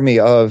 pardon me,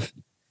 of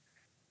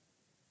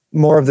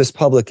more of this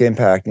public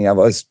impact. I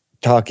was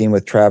talking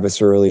with Travis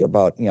earlier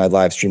about, I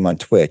live stream on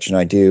Twitch, and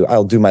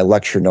I'll do my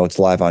lecture notes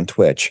live on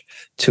Twitch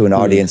to an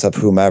audience of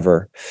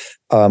whomever,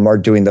 or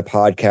doing the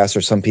podcast,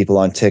 or some people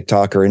on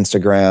TikTok or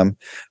Instagram.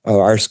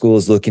 Our school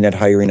is looking at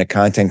hiring a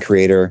content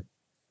creator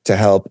to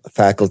help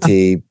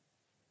faculty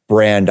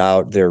brand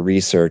out their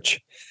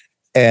research.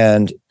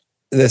 And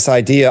this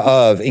idea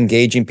of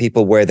engaging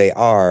people where they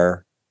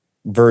are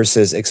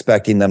versus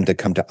expecting them to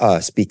come to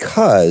us,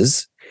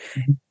 because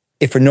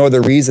if for no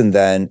other reason,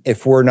 then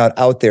if we're not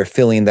out there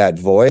filling that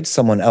void,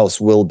 someone else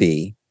will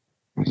be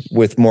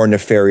with more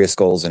nefarious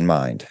goals in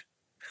mind.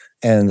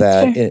 And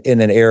that in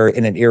an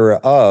era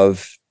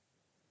of,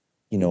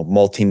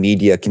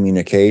 multimedia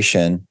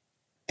communication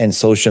and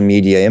social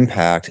media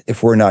impact,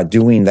 if we're not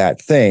doing that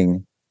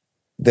thing,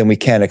 then we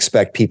can't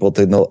expect people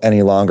to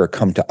any longer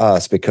come to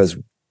us, because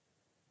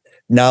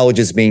knowledge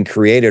is being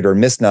created, or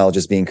misknowledge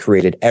is being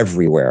created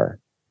everywhere.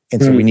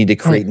 And so we need to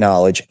create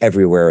knowledge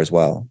everywhere as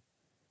well.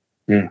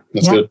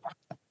 That's good.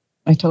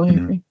 I totally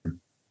agree.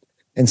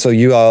 And so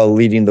you are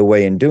leading the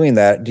way in doing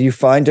that. Do you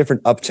find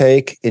different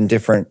uptake in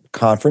different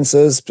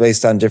conferences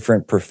based on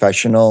different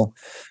professional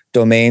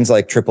domains,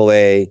 like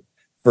AAA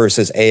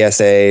versus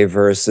ASA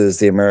versus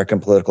the American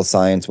Political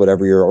Science,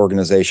 whatever your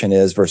organization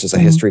is, versus a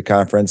history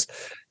conference?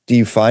 Do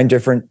you find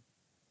different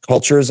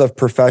cultures of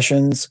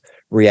professions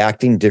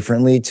reacting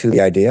differently to the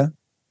idea?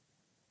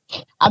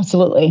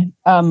 Absolutely.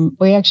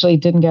 We actually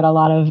didn't get a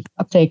lot of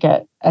uptake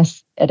at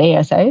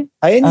ASA.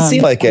 I didn't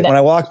see like it. When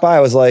I walked by, I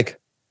was like,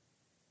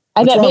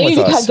 and what's that wrong maybe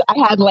with because us?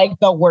 I had like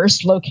the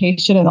worst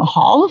location in the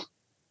hall.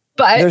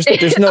 But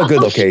there's no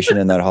good location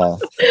in that hall.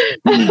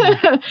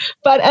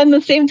 But at the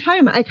same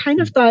time, I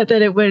kind of thought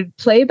that it would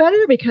play better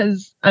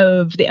because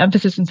of the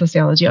emphasis in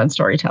sociology on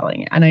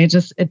storytelling. And it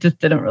just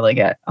didn't really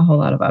get a whole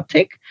lot of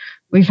uptake.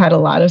 We've had a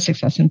lot of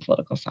success in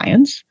political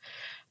science.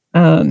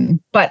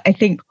 But I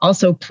think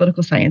also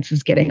political science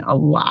is getting a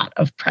lot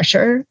of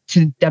pressure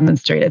to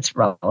demonstrate its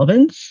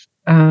relevance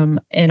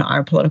in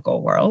our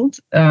political world.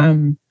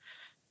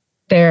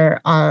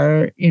 There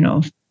are,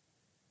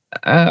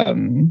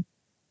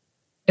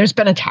 there's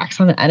been attacks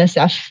on the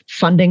NSF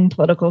funding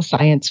political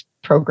science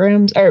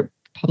programs or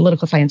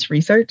political science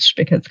research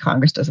because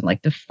Congress doesn't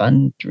like to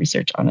fund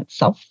research on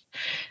itself,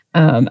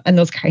 and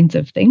those kinds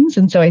of things.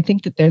 And so I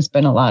think that there's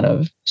been a lot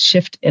of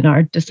shift in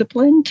our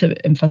discipline to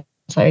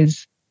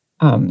emphasize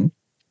the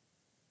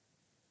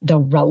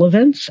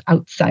relevance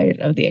outside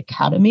of the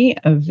academy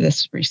of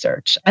this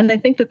research. And I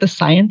think that the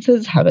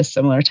sciences have a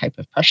similar type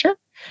of pressure,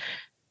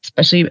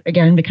 especially,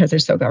 again, because they're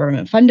so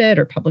government funded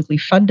or publicly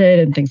funded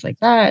and things like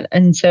that.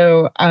 And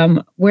so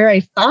where I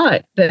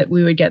thought that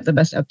we would get the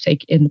best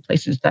uptake in the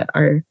places that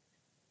are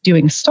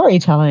doing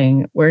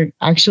storytelling, we're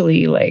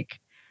actually like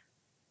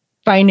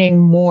finding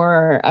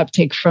more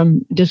uptake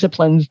from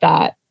disciplines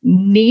that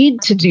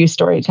need to do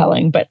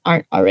storytelling but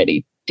aren't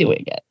already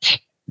doing it.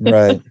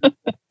 Right.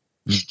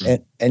 So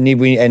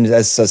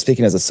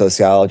speaking as a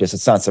sociologist,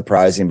 it's not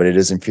surprising, but it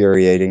is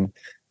infuriating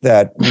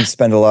that we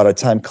spend a lot of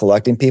time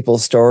collecting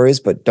people's stories,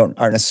 but aren't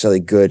necessarily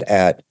good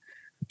at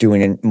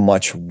doing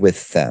much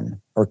with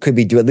them, or could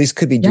be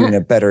doing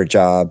a better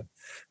job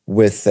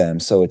with them.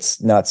 So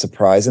it's not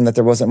surprising that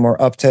there wasn't more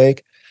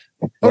uptake.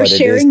 Or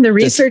sharing the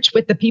research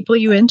with the people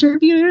you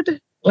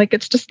interviewed. Like,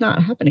 it's just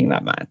not happening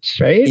that much,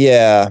 right?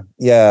 Yeah,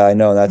 I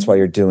know. That's why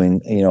you're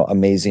doing,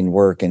 amazing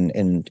work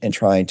and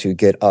trying to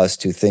get us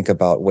to think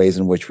about ways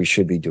in which we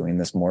should be doing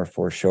this more,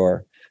 for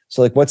sure.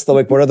 So what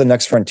are the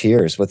next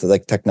frontiers with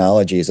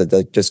technology? Is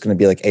it just going to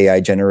be like AI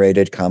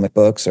generated comic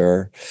books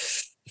or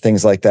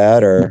things like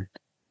that? Or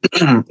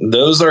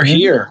those are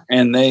here,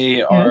 and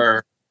they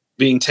are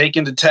being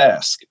taken to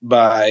task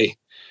by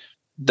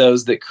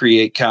those that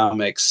create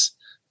comics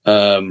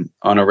on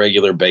a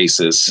regular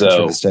basis.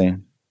 So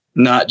interesting.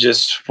 Not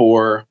just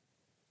for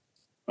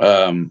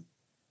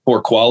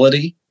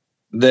quality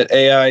that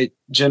AI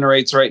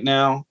generates right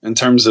now, in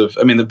terms of,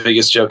 the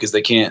biggest joke is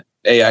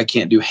AI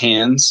can't do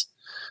hands.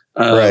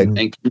 Right.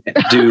 And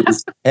can't do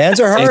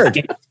hands are hard.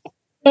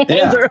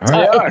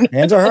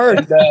 Hands are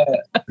hard.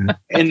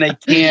 And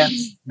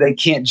they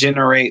can't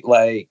generate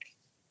like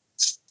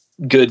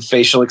good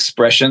facial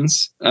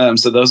expressions.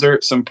 So those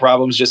are some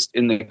problems just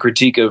in the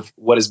critique of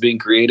what is being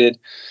created.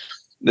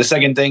 The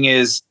second thing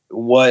is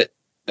what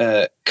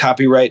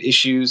copyright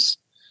issues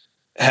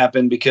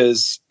happen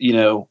because,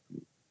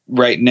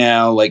 right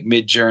now, like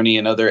Midjourney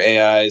and other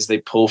AIs, they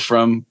pull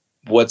from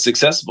what's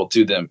accessible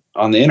to them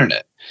on the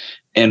internet.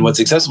 And what's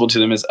accessible to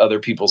them is other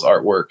people's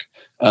artwork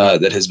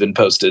that has been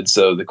posted.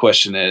 So the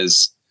question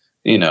is,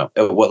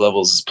 at what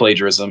levels is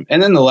plagiarism?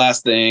 And then the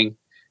last thing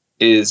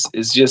is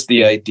just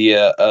the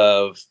idea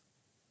of,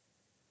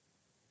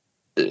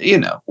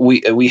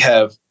 we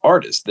have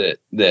artists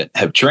that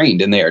have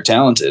trained and they are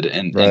talented,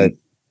 and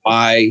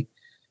why.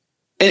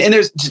 And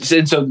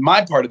so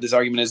my part of this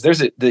argument is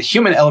there's the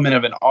human element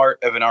of an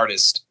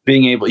artist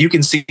being able, you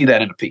can see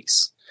that in a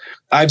piece.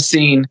 I've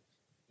seen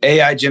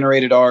AI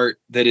generated art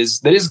that is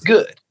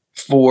good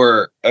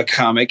for a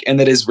comic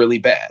and that is really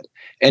bad.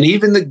 And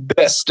even the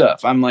best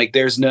stuff, I'm like,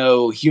 there's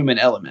no human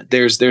element.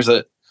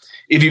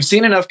 If you've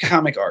seen enough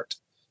comic art,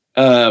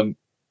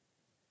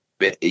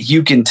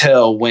 you can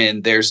tell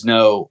when there's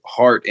no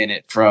heart in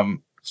it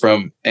from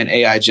an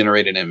AI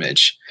generated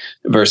image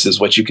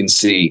versus what you can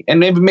see. And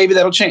maybe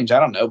that'll change. I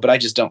don't know, but I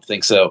just don't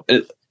think so.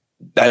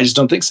 I just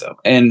don't think so.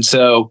 And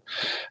so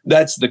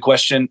that's the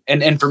question.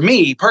 And for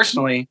me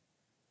personally,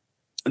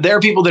 there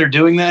are people that are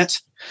doing that,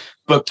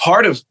 but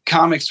part of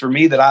comics for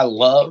me that I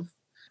love,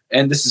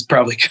 and this is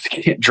probably because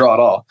I can't draw at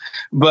all,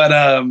 but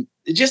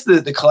just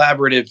the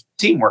collaborative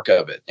teamwork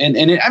of it. And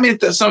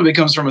some of it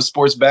comes from a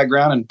sports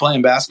background and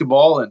playing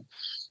basketball,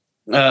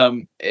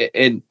 and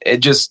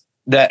just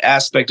that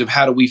aspect of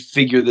how do we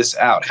figure this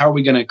out? How are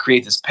we going to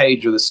create this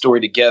page or the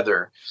story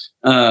together?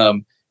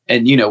 And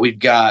we've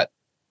got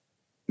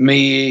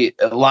me,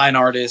 a line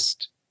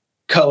artist,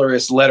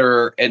 colorist,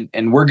 letterer,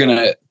 and we're going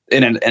to,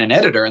 and an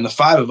editor, and the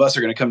five of us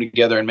are going to come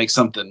together and make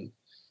something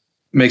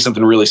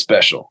really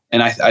special.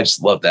 And I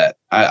just love that.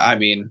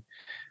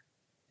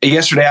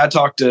 Yesterday I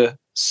talked to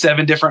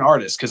 7 different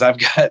artists because I've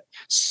got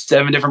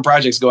 7 different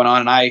projects going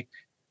on, and I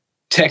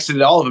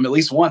texted all of them at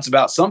least once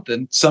about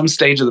some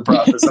stage of the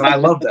process. And I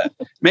love that.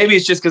 Maybe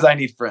it's just because I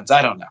need friends.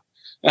 I don't know.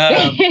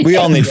 We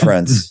all need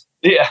friends.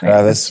 Yeah.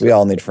 Travis, we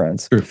all need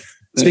friends.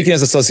 Speaking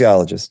as a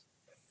sociologist.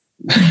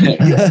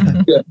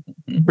 Yeah.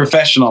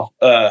 Professional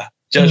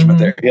judgment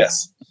there.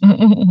 Yes.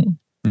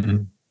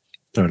 Mm-hmm.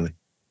 Totally.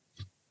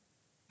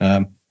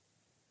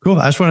 Cool.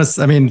 I just want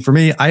to, I mean, for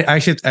me, I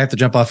have to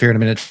jump off here in a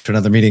minute to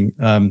another meeting.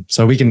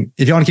 So we can,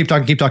 if you want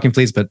to keep talking,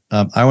 please. But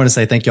I want to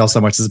say thank you all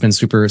so much. This has been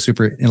super,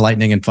 super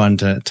enlightening and fun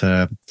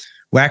to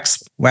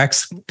wax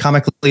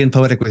comically and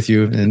poetic with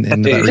you in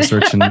about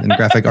research and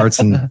graphic arts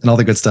and all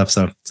the good stuff.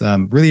 So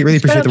really, really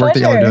appreciate the work that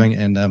y'all are doing,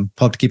 and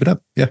hope to keep it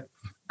up. Yeah.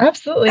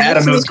 Absolutely.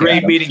 Adam, it was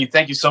great meeting you.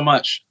 Thank you so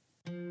much.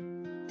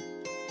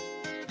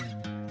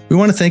 We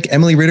want to thank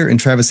Emily Ritter and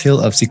Travis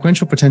Hill of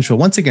Sequential Potential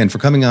once again for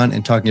coming on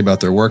and talking about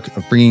their work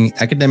of bringing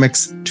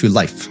academics to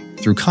life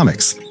through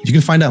comics. You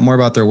can find out more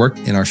about their work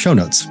in our show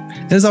notes.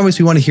 And as always,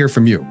 we want to hear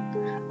from you.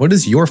 What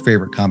is your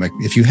favorite comic,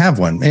 if you have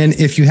one? And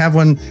if you have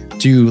one,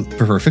 do you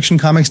prefer fiction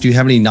comics? Do you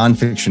have any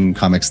nonfiction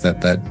comics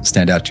that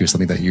stand out to you,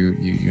 something that you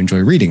enjoy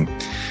reading?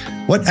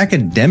 What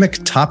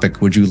academic topic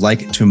would you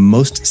like to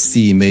most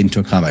see made into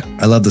a comic?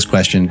 I love this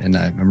question, and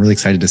I'm really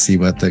excited to see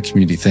what the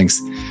community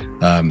thinks.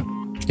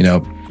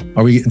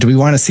 Do we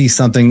want to see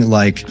something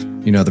like,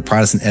 the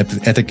Protestant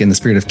ethic and the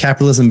spirit of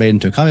capitalism made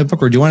into a comic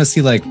book, or do you want to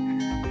see like,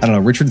 I don't know,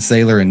 Richard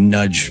Thaler and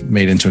Nudge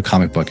made into a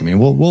comic book? I mean,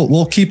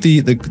 we'll keep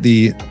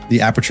the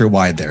aperture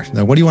wide there.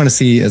 Now, what do you want to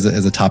see as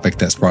a topic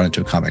that's brought into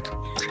a comic?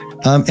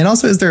 And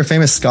also, is there a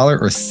famous scholar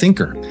or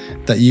thinker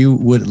that you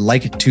would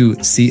like to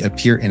see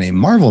appear in a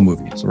Marvel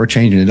movie? So we're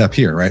changing it up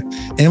here, right?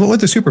 And what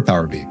would the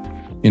superpower be?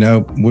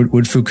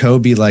 Would Foucault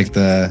be like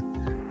the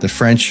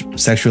French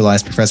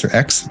sexualized Professor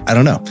X? I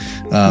don't know.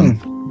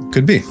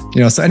 Could be.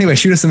 So anyway,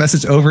 shoot us a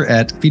message over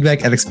at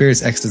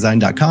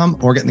feedback@experiencexdesign.com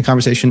or get in the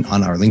conversation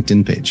on our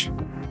LinkedIn page.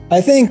 I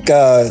think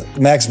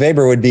Max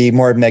Weber would be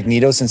more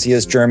Magneto since he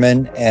is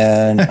German,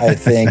 and I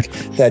think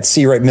that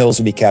C. Wright Mills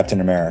would be Captain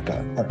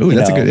America. Ooh,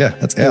 that's a good, yeah.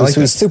 That's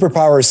whose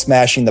superpower is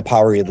smashing the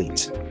power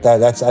elite.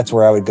 That's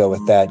where I would go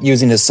with that,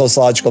 using his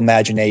sociological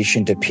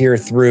imagination to peer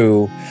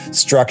through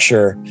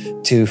structure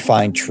to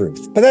find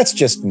truth. But that's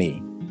just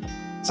me.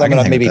 So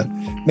maybe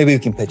we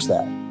can pitch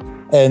that.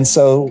 And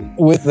so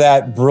with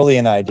that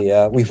brilliant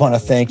idea, we want to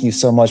thank you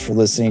so much for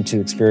listening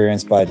to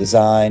Experience by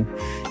Design,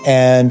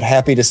 and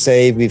happy to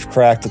say we've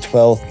cracked the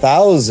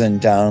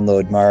 12,000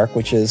 download mark,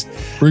 which is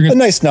a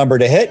nice number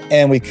to hit.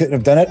 And we couldn't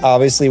have done it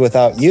obviously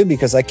without you,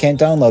 because I can't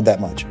download that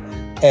much.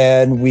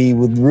 And we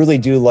would really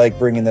do like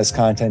bringing this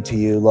content to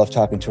you. Love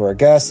talking to our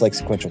guests like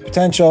Sequential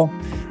Potential,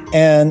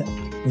 and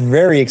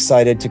very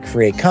excited to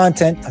create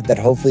content that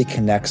hopefully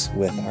connects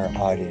with our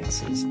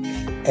audiences.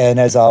 And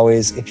as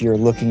always, if you're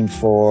looking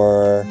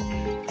for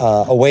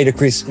a way to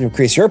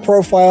increase your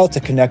profile, to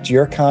connect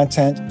your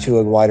content to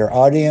a wider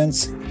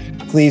audience,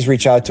 please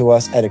reach out to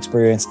us at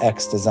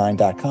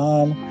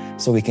experiencexdesign.com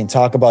so we can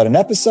talk about an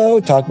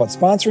episode, talk about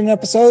sponsoring an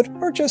episode,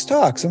 or just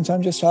talk.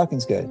 Sometimes just talking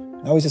is good.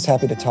 I'm always just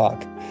happy to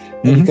talk.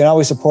 And you can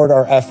always support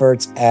our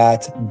efforts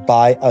at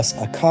Buy Us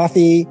a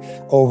Coffee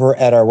over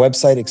at our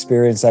website,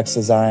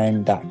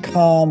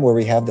 experiencexdesign.com, where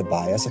we have the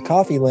Buy Us a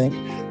Coffee link.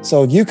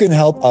 So you can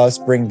help us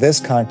bring this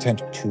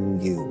content to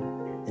you.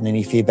 And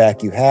any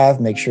feedback you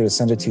have, make sure to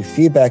send it to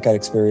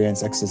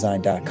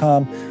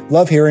feedback@experiencexdesign.com.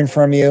 Love hearing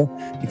from you.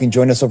 You can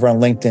join us over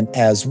on LinkedIn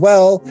as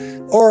well,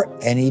 or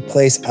any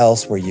place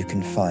else where you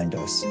can find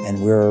us,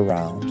 and we're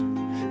around.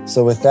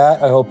 So with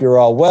that, I hope you're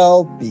all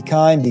well. Be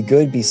kind, be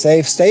good, be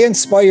safe. Stay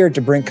inspired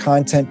to bring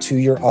content to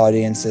your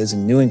audiences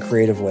in new and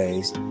creative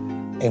ways.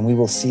 And we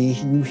will see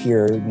you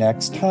here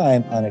next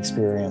time on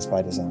Experience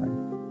by Design.